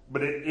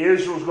 But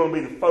Israel's going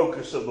to be the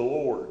focus of the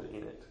Lord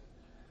in it.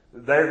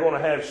 They're going to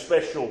have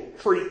special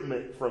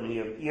treatment from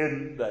Him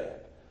in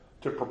that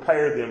to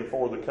prepare them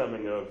for the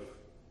coming of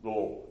the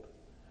Lord.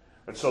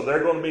 And so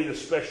they're going to be the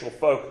special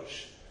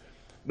focus.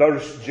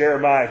 Notice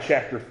Jeremiah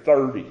chapter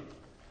 30.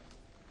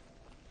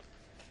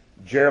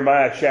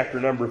 Jeremiah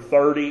chapter number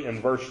 30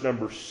 and verse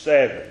number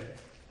 7.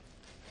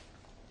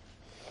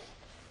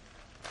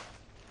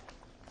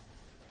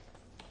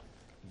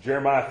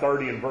 Jeremiah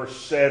 30 and verse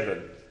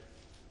 7.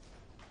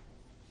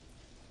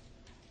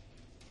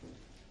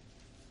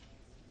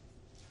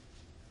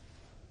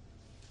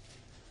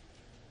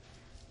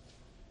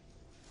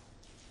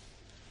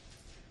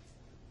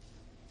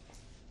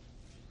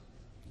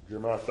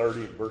 Jeremiah 30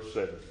 and verse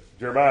 7.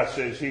 Jeremiah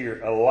says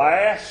here,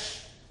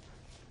 alas,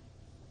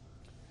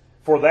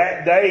 for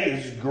that day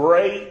is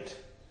great,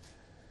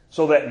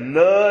 so that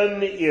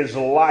none is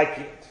like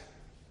it.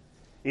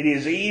 It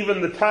is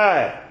even the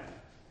time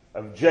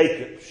of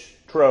Jacob's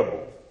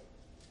trouble,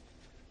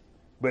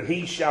 but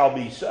he shall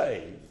be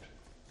saved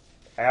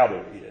out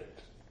of it.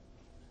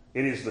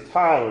 It is the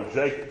time of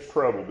Jacob's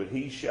trouble, but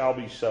he shall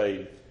be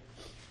saved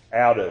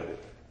out of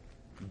it.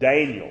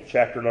 Daniel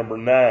chapter number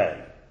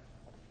 9.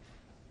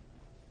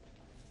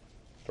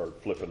 Started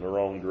flipping the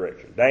wrong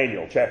direction.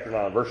 Daniel chapter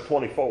 9, verse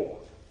 24.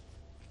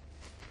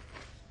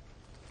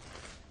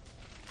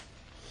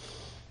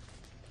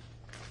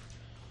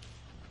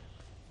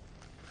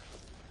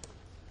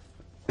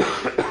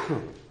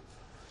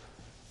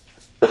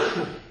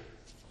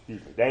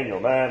 Excuse me. Daniel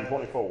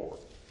 9:24.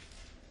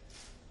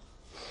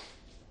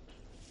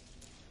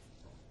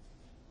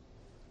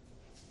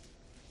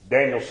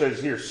 Daniel says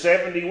here,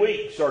 70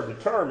 weeks are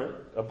determined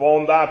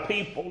upon thy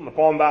people and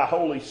upon thy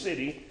holy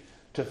city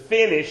to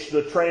finish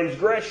the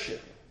transgression,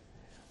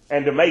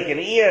 and to make an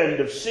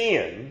end of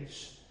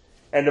sins,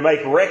 and to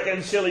make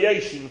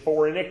reconciliation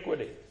for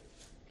iniquity,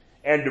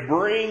 and to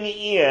bring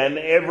in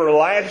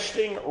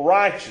everlasting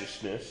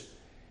righteousness,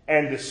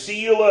 and to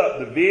seal up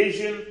the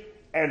vision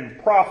and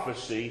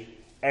prophecy,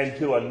 and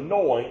to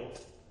anoint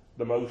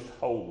the most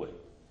holy.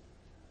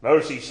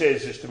 Notice he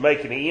says is to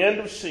make an end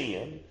of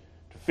sin,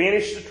 to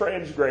finish the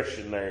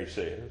transgression there, he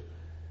says,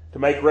 to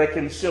make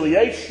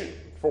reconciliation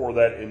for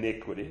that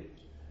iniquity,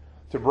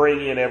 to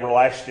bring in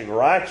everlasting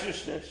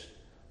righteousness,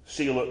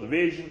 seal up the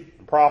vision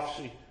and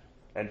prophecy,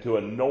 and to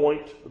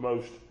anoint the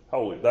most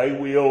holy. They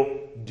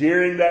will,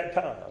 during that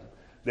time,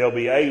 they'll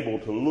be able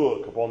to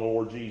look upon the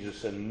Lord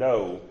Jesus and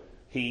know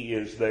He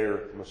is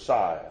their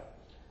Messiah,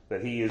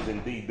 that He is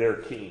indeed their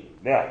King.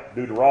 Now,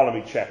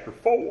 Deuteronomy chapter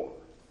 4.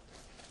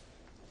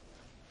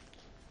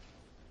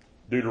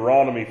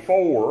 Deuteronomy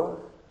 4,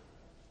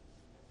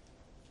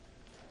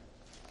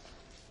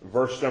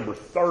 verse number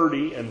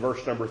 30 and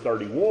verse number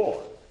 31.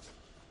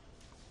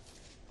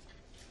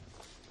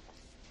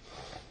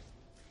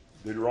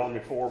 Deuteronomy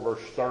 4, verse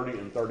 30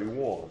 and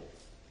 31.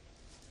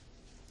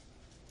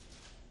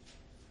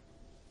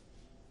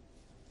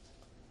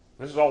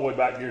 This is all the way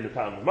back during the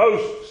time of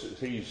Moses, as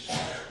he's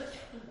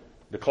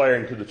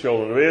declaring to the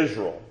children of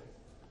Israel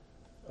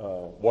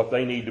what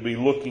they need to be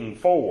looking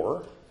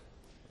for.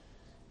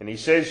 And he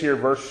says here,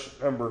 verse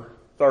number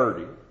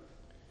 30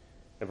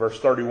 and verse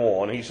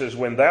 31, he says,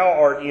 when thou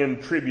art in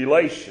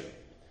tribulation,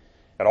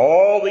 And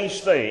all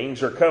these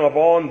things are come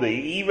upon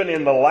thee, even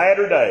in the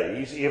latter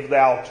days, if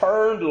thou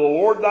turn to the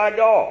Lord thy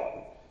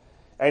God,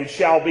 and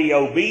shall be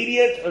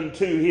obedient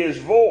unto his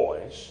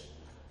voice.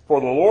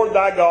 For the Lord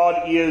thy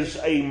God is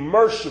a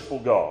merciful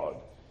God.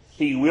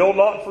 He will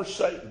not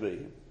forsake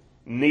thee,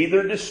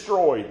 neither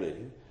destroy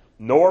thee,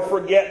 nor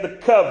forget the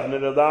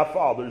covenant of thy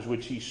fathers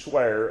which he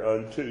sware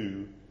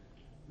unto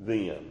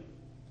them.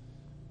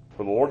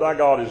 For the Lord thy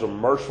God is a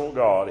merciful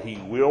God. He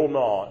will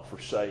not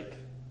forsake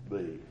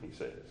thee, he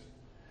says.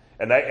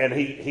 And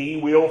he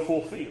will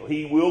fulfill.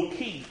 He will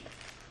keep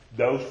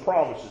those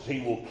promises. He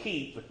will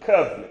keep the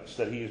covenants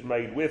that he has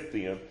made with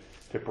them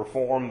to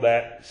perform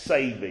that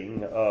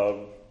saving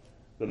of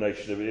the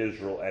nation of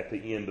Israel at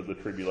the end of the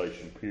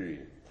tribulation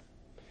period.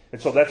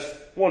 And so that's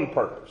one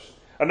purpose.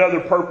 Another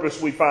purpose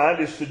we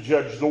find is to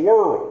judge the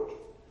world.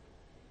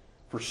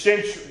 For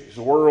centuries,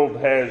 the world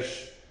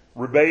has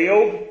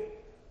rebelled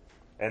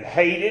and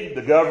hated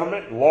the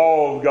government,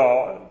 law of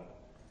God.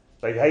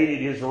 They've hated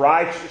his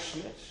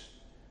righteousness.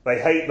 They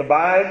hate the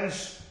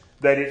binds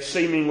that it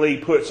seemingly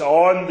puts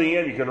on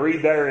them. You can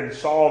read there in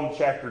Psalm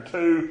chapter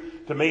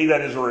 2. To me,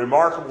 that is a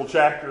remarkable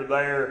chapter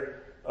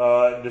there,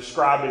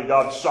 describing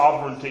God's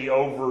sovereignty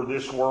over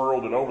this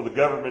world and over the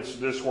governments of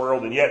this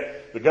world. And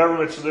yet, the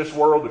governments of this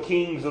world, the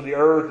kings of the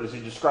earth, as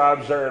he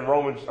describes there in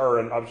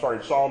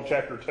Psalm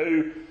chapter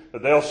 2,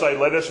 that they'll say,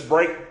 let us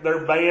break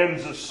their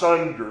bands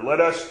asunder. Let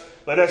us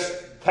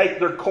take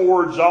their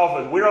cords off.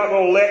 And we're not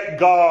going to let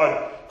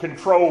God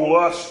control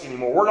us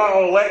anymore. We're not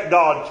going to let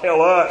God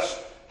tell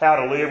us how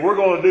to live. We're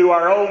going to do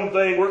our own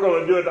thing. We're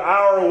going to do it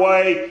our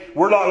way.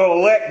 We're not going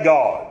to let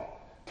God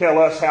tell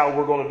us how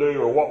we're going to do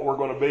or what we're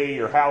going to be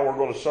or how we're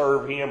going to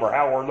serve him or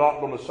how we're not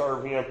going to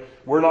serve him.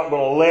 We're not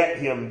going to let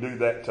him do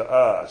that to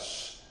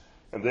us.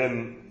 And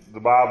then the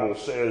Bible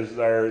says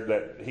there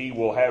that he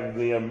will have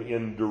them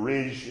in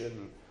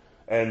derision,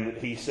 and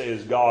he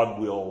says God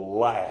will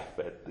laugh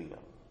at them.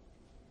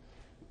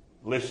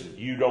 Listen,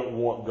 you don't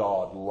want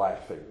God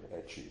laughing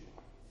at you.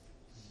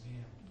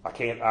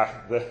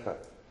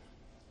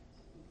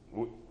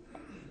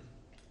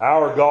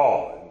 Our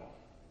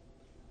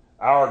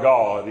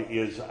God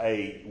is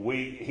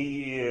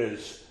he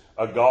is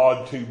a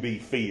God to be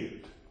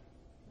feared.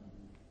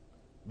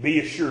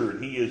 Be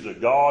assured, he is a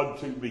God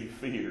to be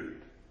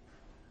feared.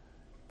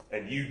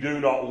 And you do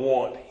not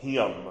want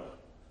him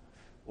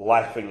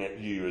laughing at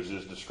you, as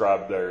is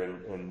described there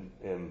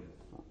in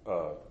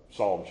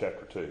Psalm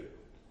chapter 2.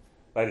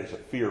 That is a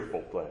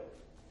fearful thing,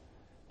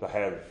 to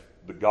have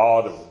the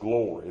God of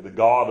glory, the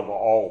God of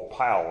all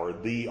power,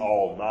 the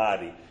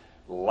Almighty,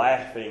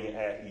 laughing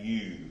at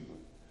you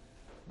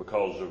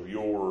because of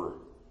your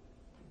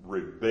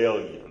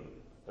rebellion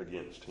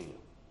against him.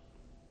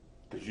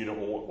 Because you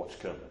don't want what's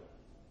coming.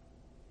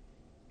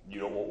 You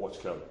don't want what's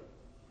coming.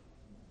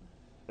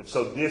 And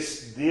so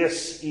this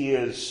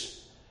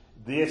is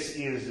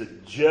a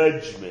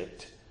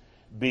judgment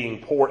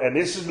being poured. And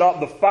this is not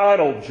the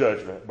final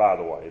judgment, by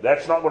the way.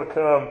 That's not going to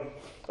come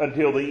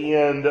until the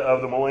end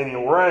of the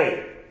millennial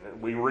reign.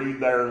 We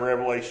read there in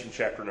Revelation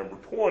chapter number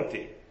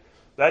 20.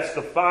 That's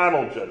the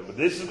final judgment. But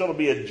this is going to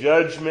be a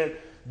judgment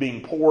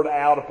being poured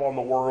out upon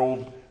the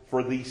world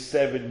for the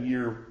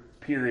 7-year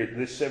period,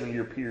 this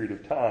 7-year period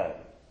of time.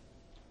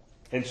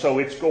 And so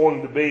it's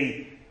going to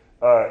be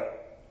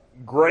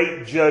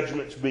great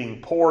judgments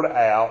being poured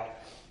out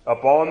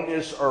upon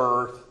this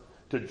earth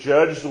to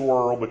judge the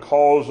world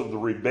because of the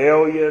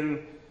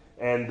rebellion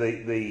and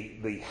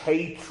the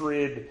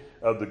hatred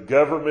of the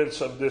governments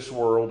of this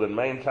world and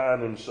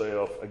mankind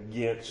himself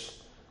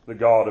against the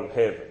God of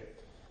heaven.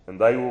 And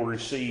they will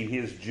receive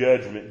his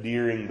judgment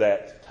during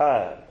that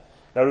time.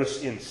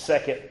 Notice in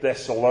 2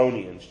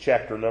 Thessalonians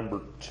chapter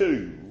number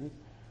 2,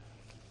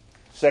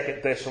 2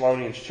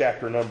 Thessalonians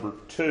chapter number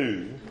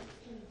 2,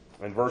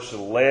 and verse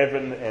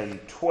 11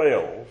 and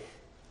 12.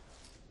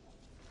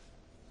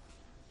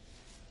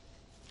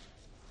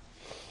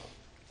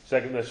 2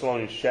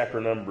 Thessalonians chapter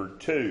number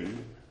 2,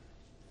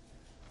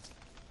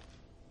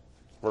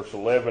 verse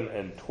 11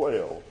 and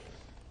 12.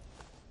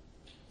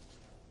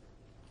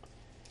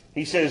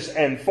 He says,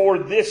 and for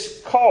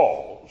this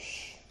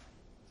cause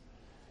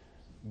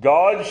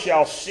God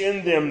shall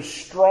send them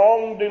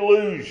strong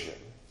delusion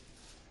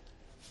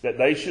that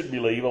they should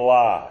believe a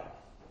lie.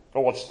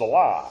 Well, what's the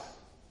lie?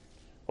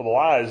 Well, the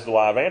lie is the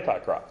lie of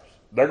Antichrist.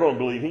 They're going to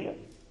believe him.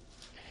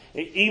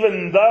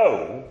 Even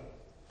though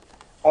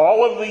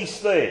all of these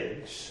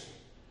things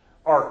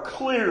are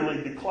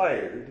clearly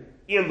declared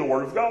in the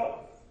Word of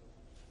God.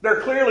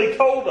 They're clearly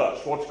told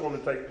us what's going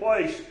to take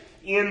place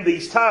in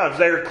these times.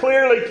 They're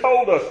clearly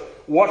told us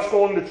what's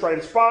going to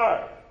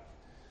transpire.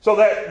 So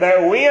that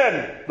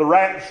when the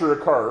rapture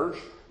occurs,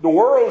 the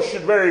world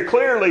should very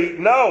clearly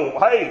know,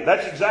 hey,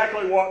 that's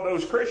exactly what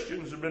those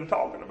Christians have been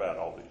talking about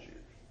all these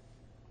years.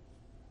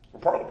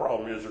 Well, part of the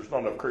problem is there's not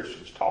enough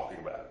Christians talking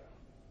about it.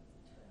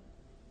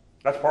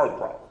 That's part of the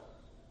problem.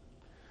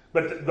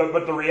 But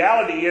the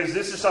reality is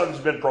this is something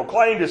that's been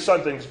proclaimed, it's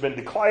something that's been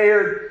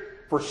declared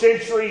for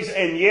centuries,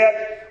 and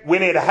yet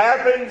when it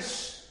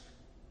happens,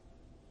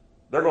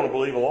 they're going to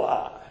believe a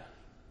lie.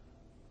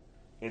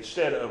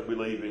 instead of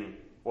believing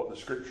what the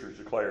Scriptures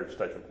declare is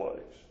taking place.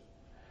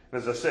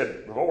 And as I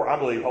said before, I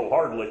believe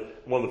wholeheartedly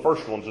one of the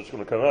first ones that's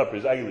going to come up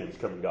is aliens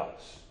coming to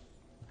us.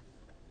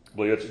 I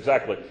believe that's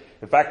exactly.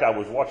 In fact, I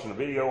was watching a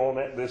video on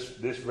that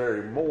this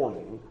very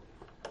morning,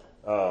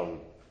 and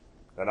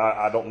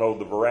I don't know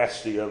the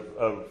veracity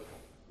of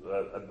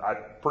I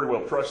pretty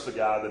well trust the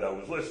guy that I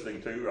was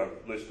listening to.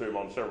 I've listened to him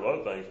on several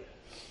other things,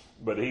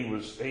 but he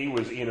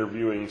was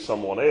interviewing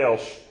someone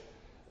else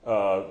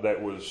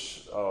that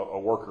was a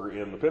worker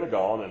in the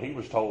Pentagon, and he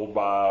was told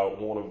by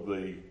one of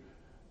the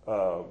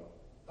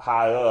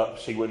high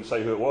ups, he wouldn't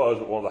say who it was,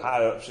 but one of the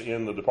high ups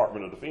in the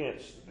Department of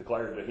Defense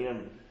declared to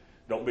him,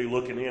 "Don't be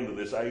looking into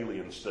this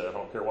alien stuff. I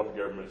don't care what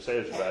the government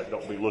says about it.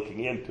 Don't be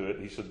looking into it."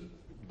 He said,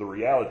 "The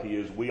reality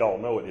is, we all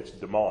know it. It's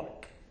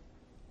demonic."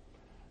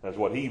 That's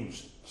what he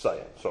was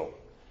saying. So,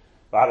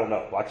 I don't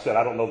know. Like I said,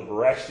 I don't know the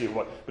veracity of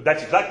what, but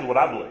that's exactly what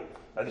I believe.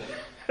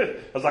 I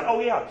was like, oh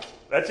yeah,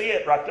 that's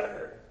it right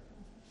there.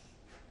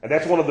 And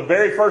that's one of the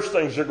very first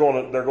things they're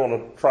going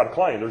to try to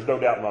claim. There's no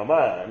doubt in my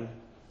mind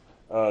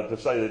to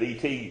say that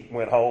E.T.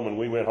 went home and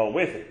we went home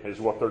with him is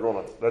what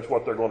that's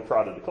what they're going to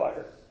try to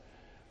declare.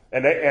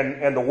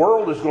 And the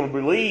world is going to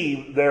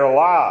believe their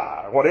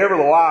lie, whatever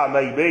the lie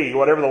may be,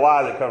 whatever the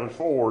lie that comes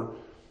forward.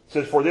 It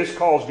says, "For this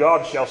cause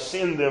God shall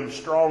send them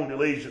strong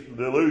delusion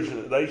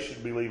that they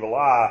should believe a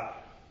lie,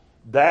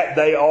 that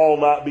they all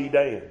not be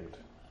damned,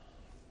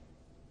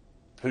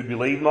 who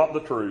believe not the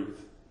truth,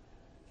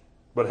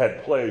 but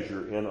had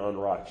pleasure in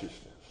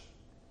unrighteousness."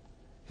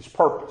 His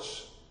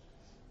purpose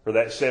for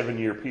that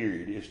 7-year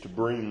period is to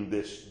bring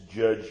this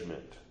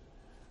judgment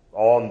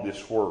on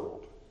this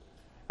world.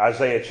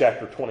 Isaiah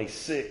chapter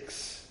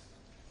 26.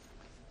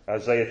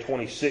 Isaiah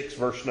 26,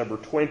 verse number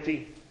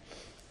 20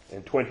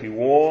 and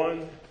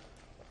 21.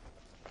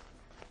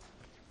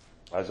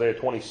 Isaiah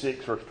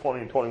 26, verse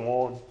 20 and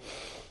 21.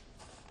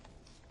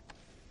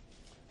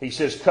 He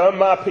says, "Come,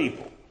 my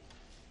people.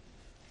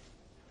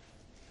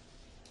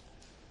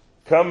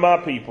 Come, my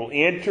people,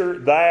 enter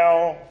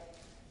thou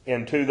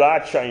into thy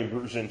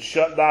chambers, and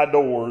shut thy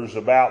doors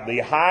about thee.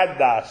 Hide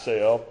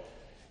thyself,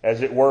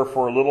 as it were,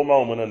 for a little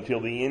moment, until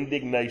the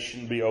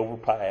indignation be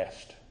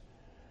overpast.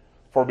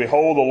 For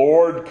behold, the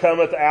Lord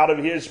cometh out of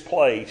his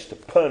place to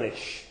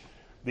punish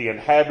the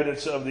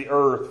inhabitants of the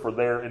earth for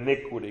their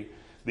iniquity.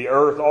 The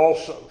earth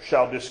also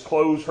shall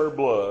disclose her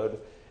blood,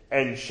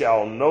 and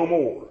shall no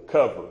more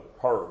cover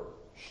her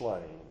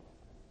slain."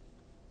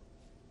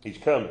 He's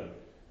coming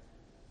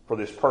for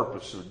this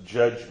purpose of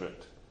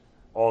judgment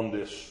on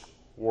this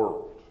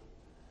world.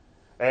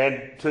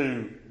 And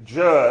to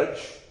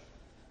judge,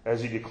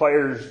 as he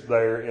declares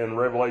there in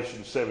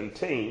Revelation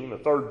 17, the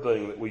third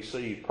thing that we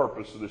see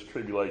purpose of this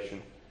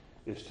tribulation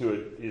is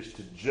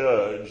to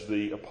judge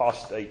the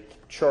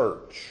apostate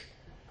church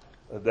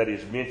that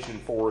is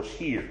mentioned for us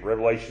here.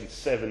 Revelation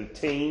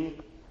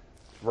 17,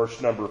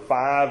 verse number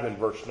 5 and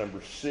verse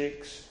number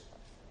 6.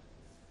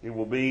 It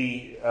will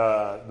be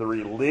the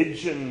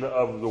religion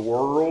of the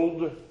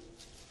world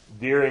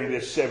during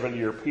this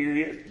 7-year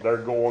period. They're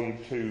going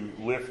to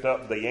lift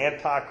up the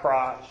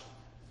Antichrist.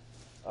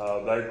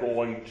 They're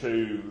going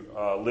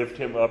to lift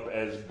him up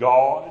as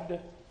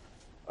God.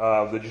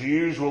 The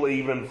Jews will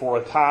even for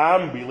a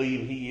time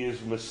believe he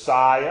is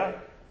Messiah,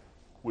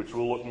 which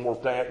we'll look more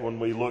at that when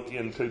we look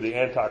into the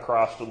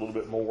Antichrist a little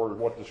bit more,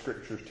 what the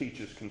Scriptures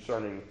teach us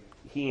concerning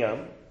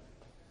him.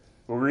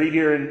 We'll read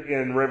here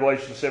in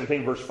Revelation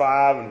 17, verse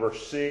 5 and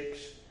verse 6.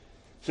 It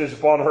says,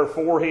 "Upon her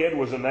forehead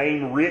was a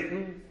name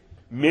written,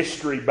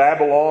 Mystery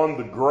Babylon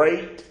the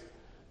Great,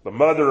 the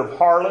mother of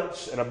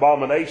harlots and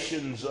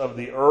abominations of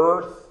the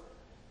earth.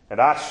 And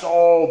I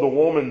saw the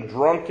woman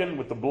drunken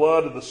with the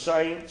blood of the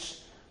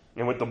saints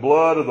and with the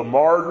blood of the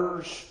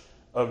martyrs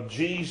of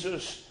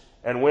Jesus.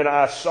 And when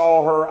I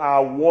saw her, I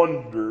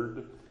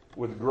wondered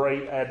with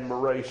great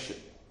admiration."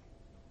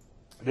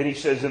 Then he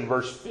says in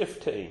verse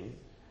 15,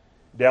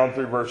 down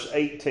through verse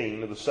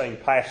 18 of the same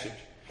passage,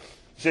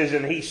 he says,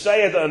 "And he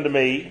saith unto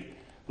me,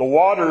 The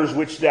waters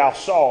which thou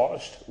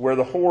sawest, where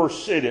the whore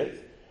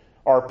sitteth,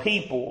 are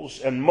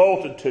peoples and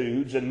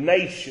multitudes and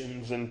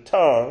nations and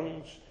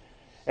tongues.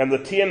 And the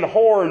 10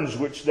 horns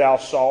which thou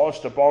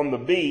sawest upon the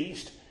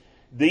beast,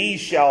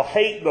 these shall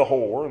hate the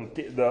whore."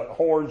 And the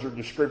horns are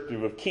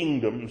descriptive of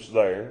kingdoms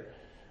there,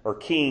 or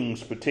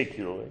kings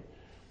particularly.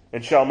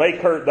 "And shall make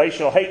her, they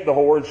shall hate the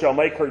whore, and shall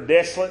make her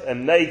desolate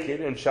and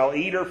naked, and shall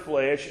eat her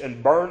flesh,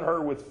 and burn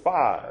her with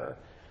fire.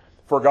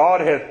 For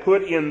God hath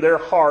put in their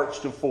hearts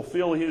to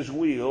fulfill his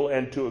will,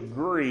 and to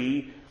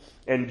agree,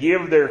 and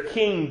give their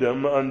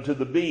kingdom unto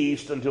the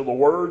beast, until the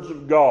words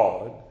of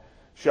God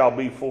shall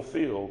be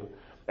fulfilled.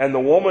 And the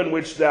woman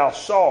which thou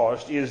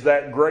sawest is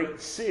that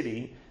great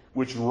city,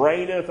 which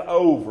reigneth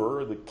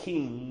over the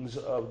kings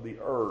of the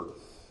earth."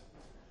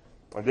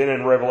 And then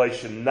in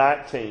Revelation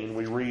 19,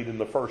 we read in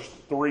the first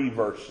 3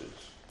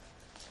 verses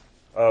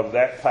of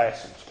that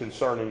passage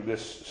concerning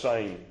this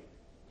same.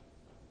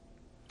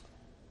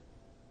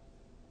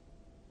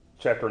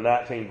 Chapter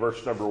 19,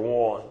 verse number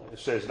 1. It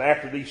says, "And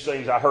after these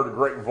things I heard a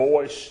great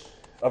voice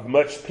of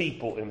much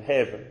people in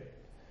heaven,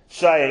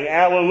 saying,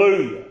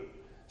 Alleluia,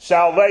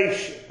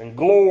 salvation and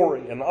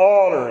glory and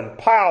honor and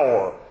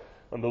power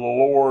unto the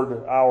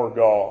Lord our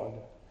God.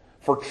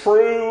 For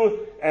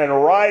true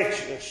and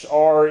righteous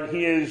are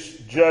his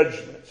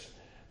judgments.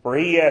 For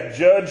he hath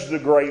judged the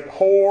great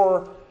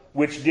whore,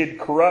 which did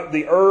corrupt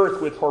the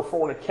earth with her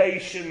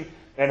fornication,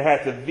 and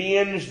hath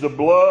avenged the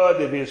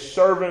blood of his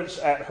servants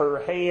at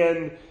her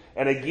hand.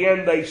 And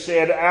again they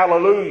said,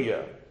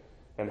 Alleluia.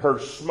 And her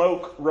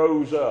smoke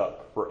rose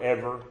up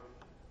forever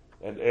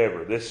and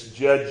ever. This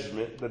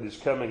judgment that is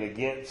coming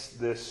against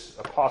this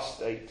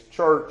apostate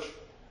church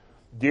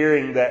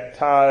during that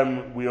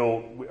time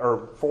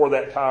for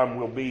that time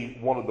will be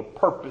one of the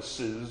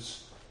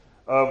purposes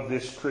of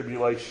this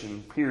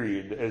tribulation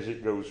period as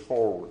it goes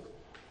forward,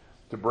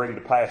 to bring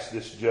to pass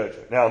this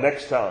judgment. Now,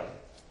 next time,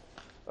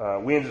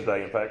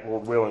 Wednesday, in fact,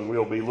 Lord willing,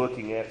 we'll be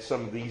looking at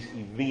some of these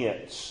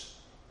events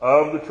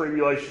of the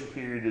tribulation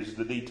period as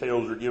the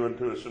details are given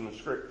to us in the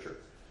Scripture.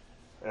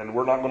 And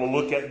we're not going to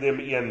look at them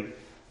in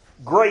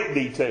great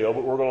detail,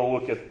 but we're going to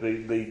look at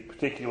the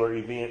particular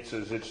events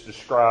as it's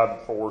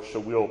described for us, so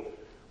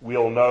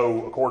we'll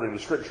know, according to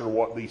Scripture,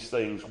 what these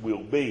things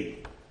will be.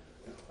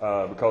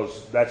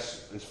 Because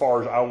that's, as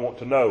far as I want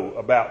to know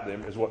about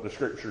them, is what the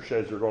Scripture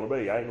says they're going to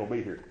be. I ain't going to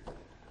be here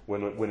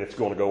when it's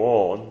going to go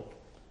on.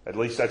 At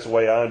least that's the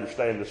way I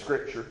understand the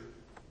Scripture.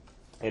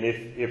 And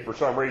if for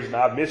some reason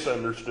I've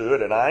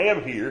misunderstood and I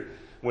am here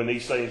when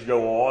these things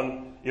go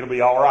on, it'll be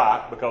all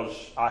right because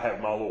I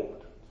have my Lord.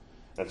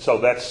 And so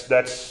that's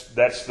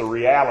the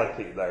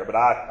reality there. But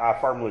I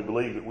firmly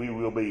believe that we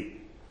will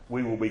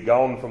be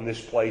gone from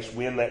this place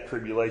when that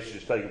tribulation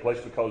is taking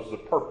place, because the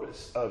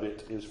purpose of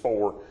it is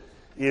for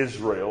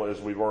Israel, as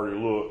we've already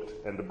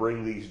looked, and to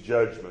bring these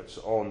judgments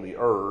on the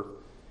earth.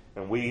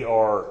 And we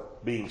are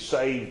being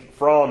saved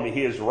from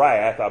his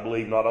wrath. I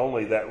believe not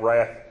only that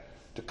wrath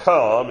to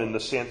come in the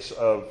sense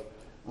of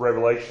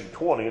Revelation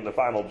 20 and the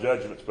final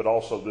judgments, but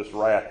also this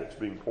wrath that's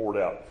being poured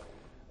out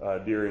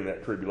during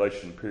that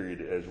tribulation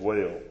period as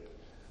well.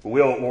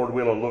 We'll, Lord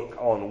willing, look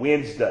on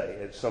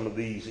Wednesday at some of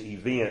these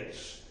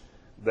events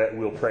that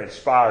will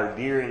transpire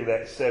during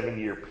that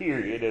 7-year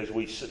period as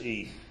we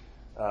see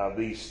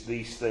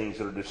these things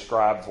that are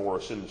described for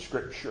us in the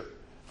Scripture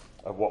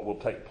of what will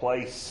take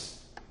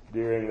place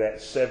during that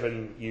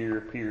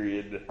 7-year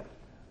period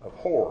of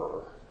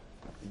horror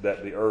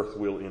that the earth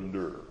will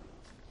endure.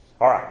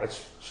 All right,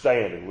 let's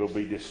stand and we'll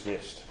be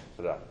dismissed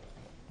today.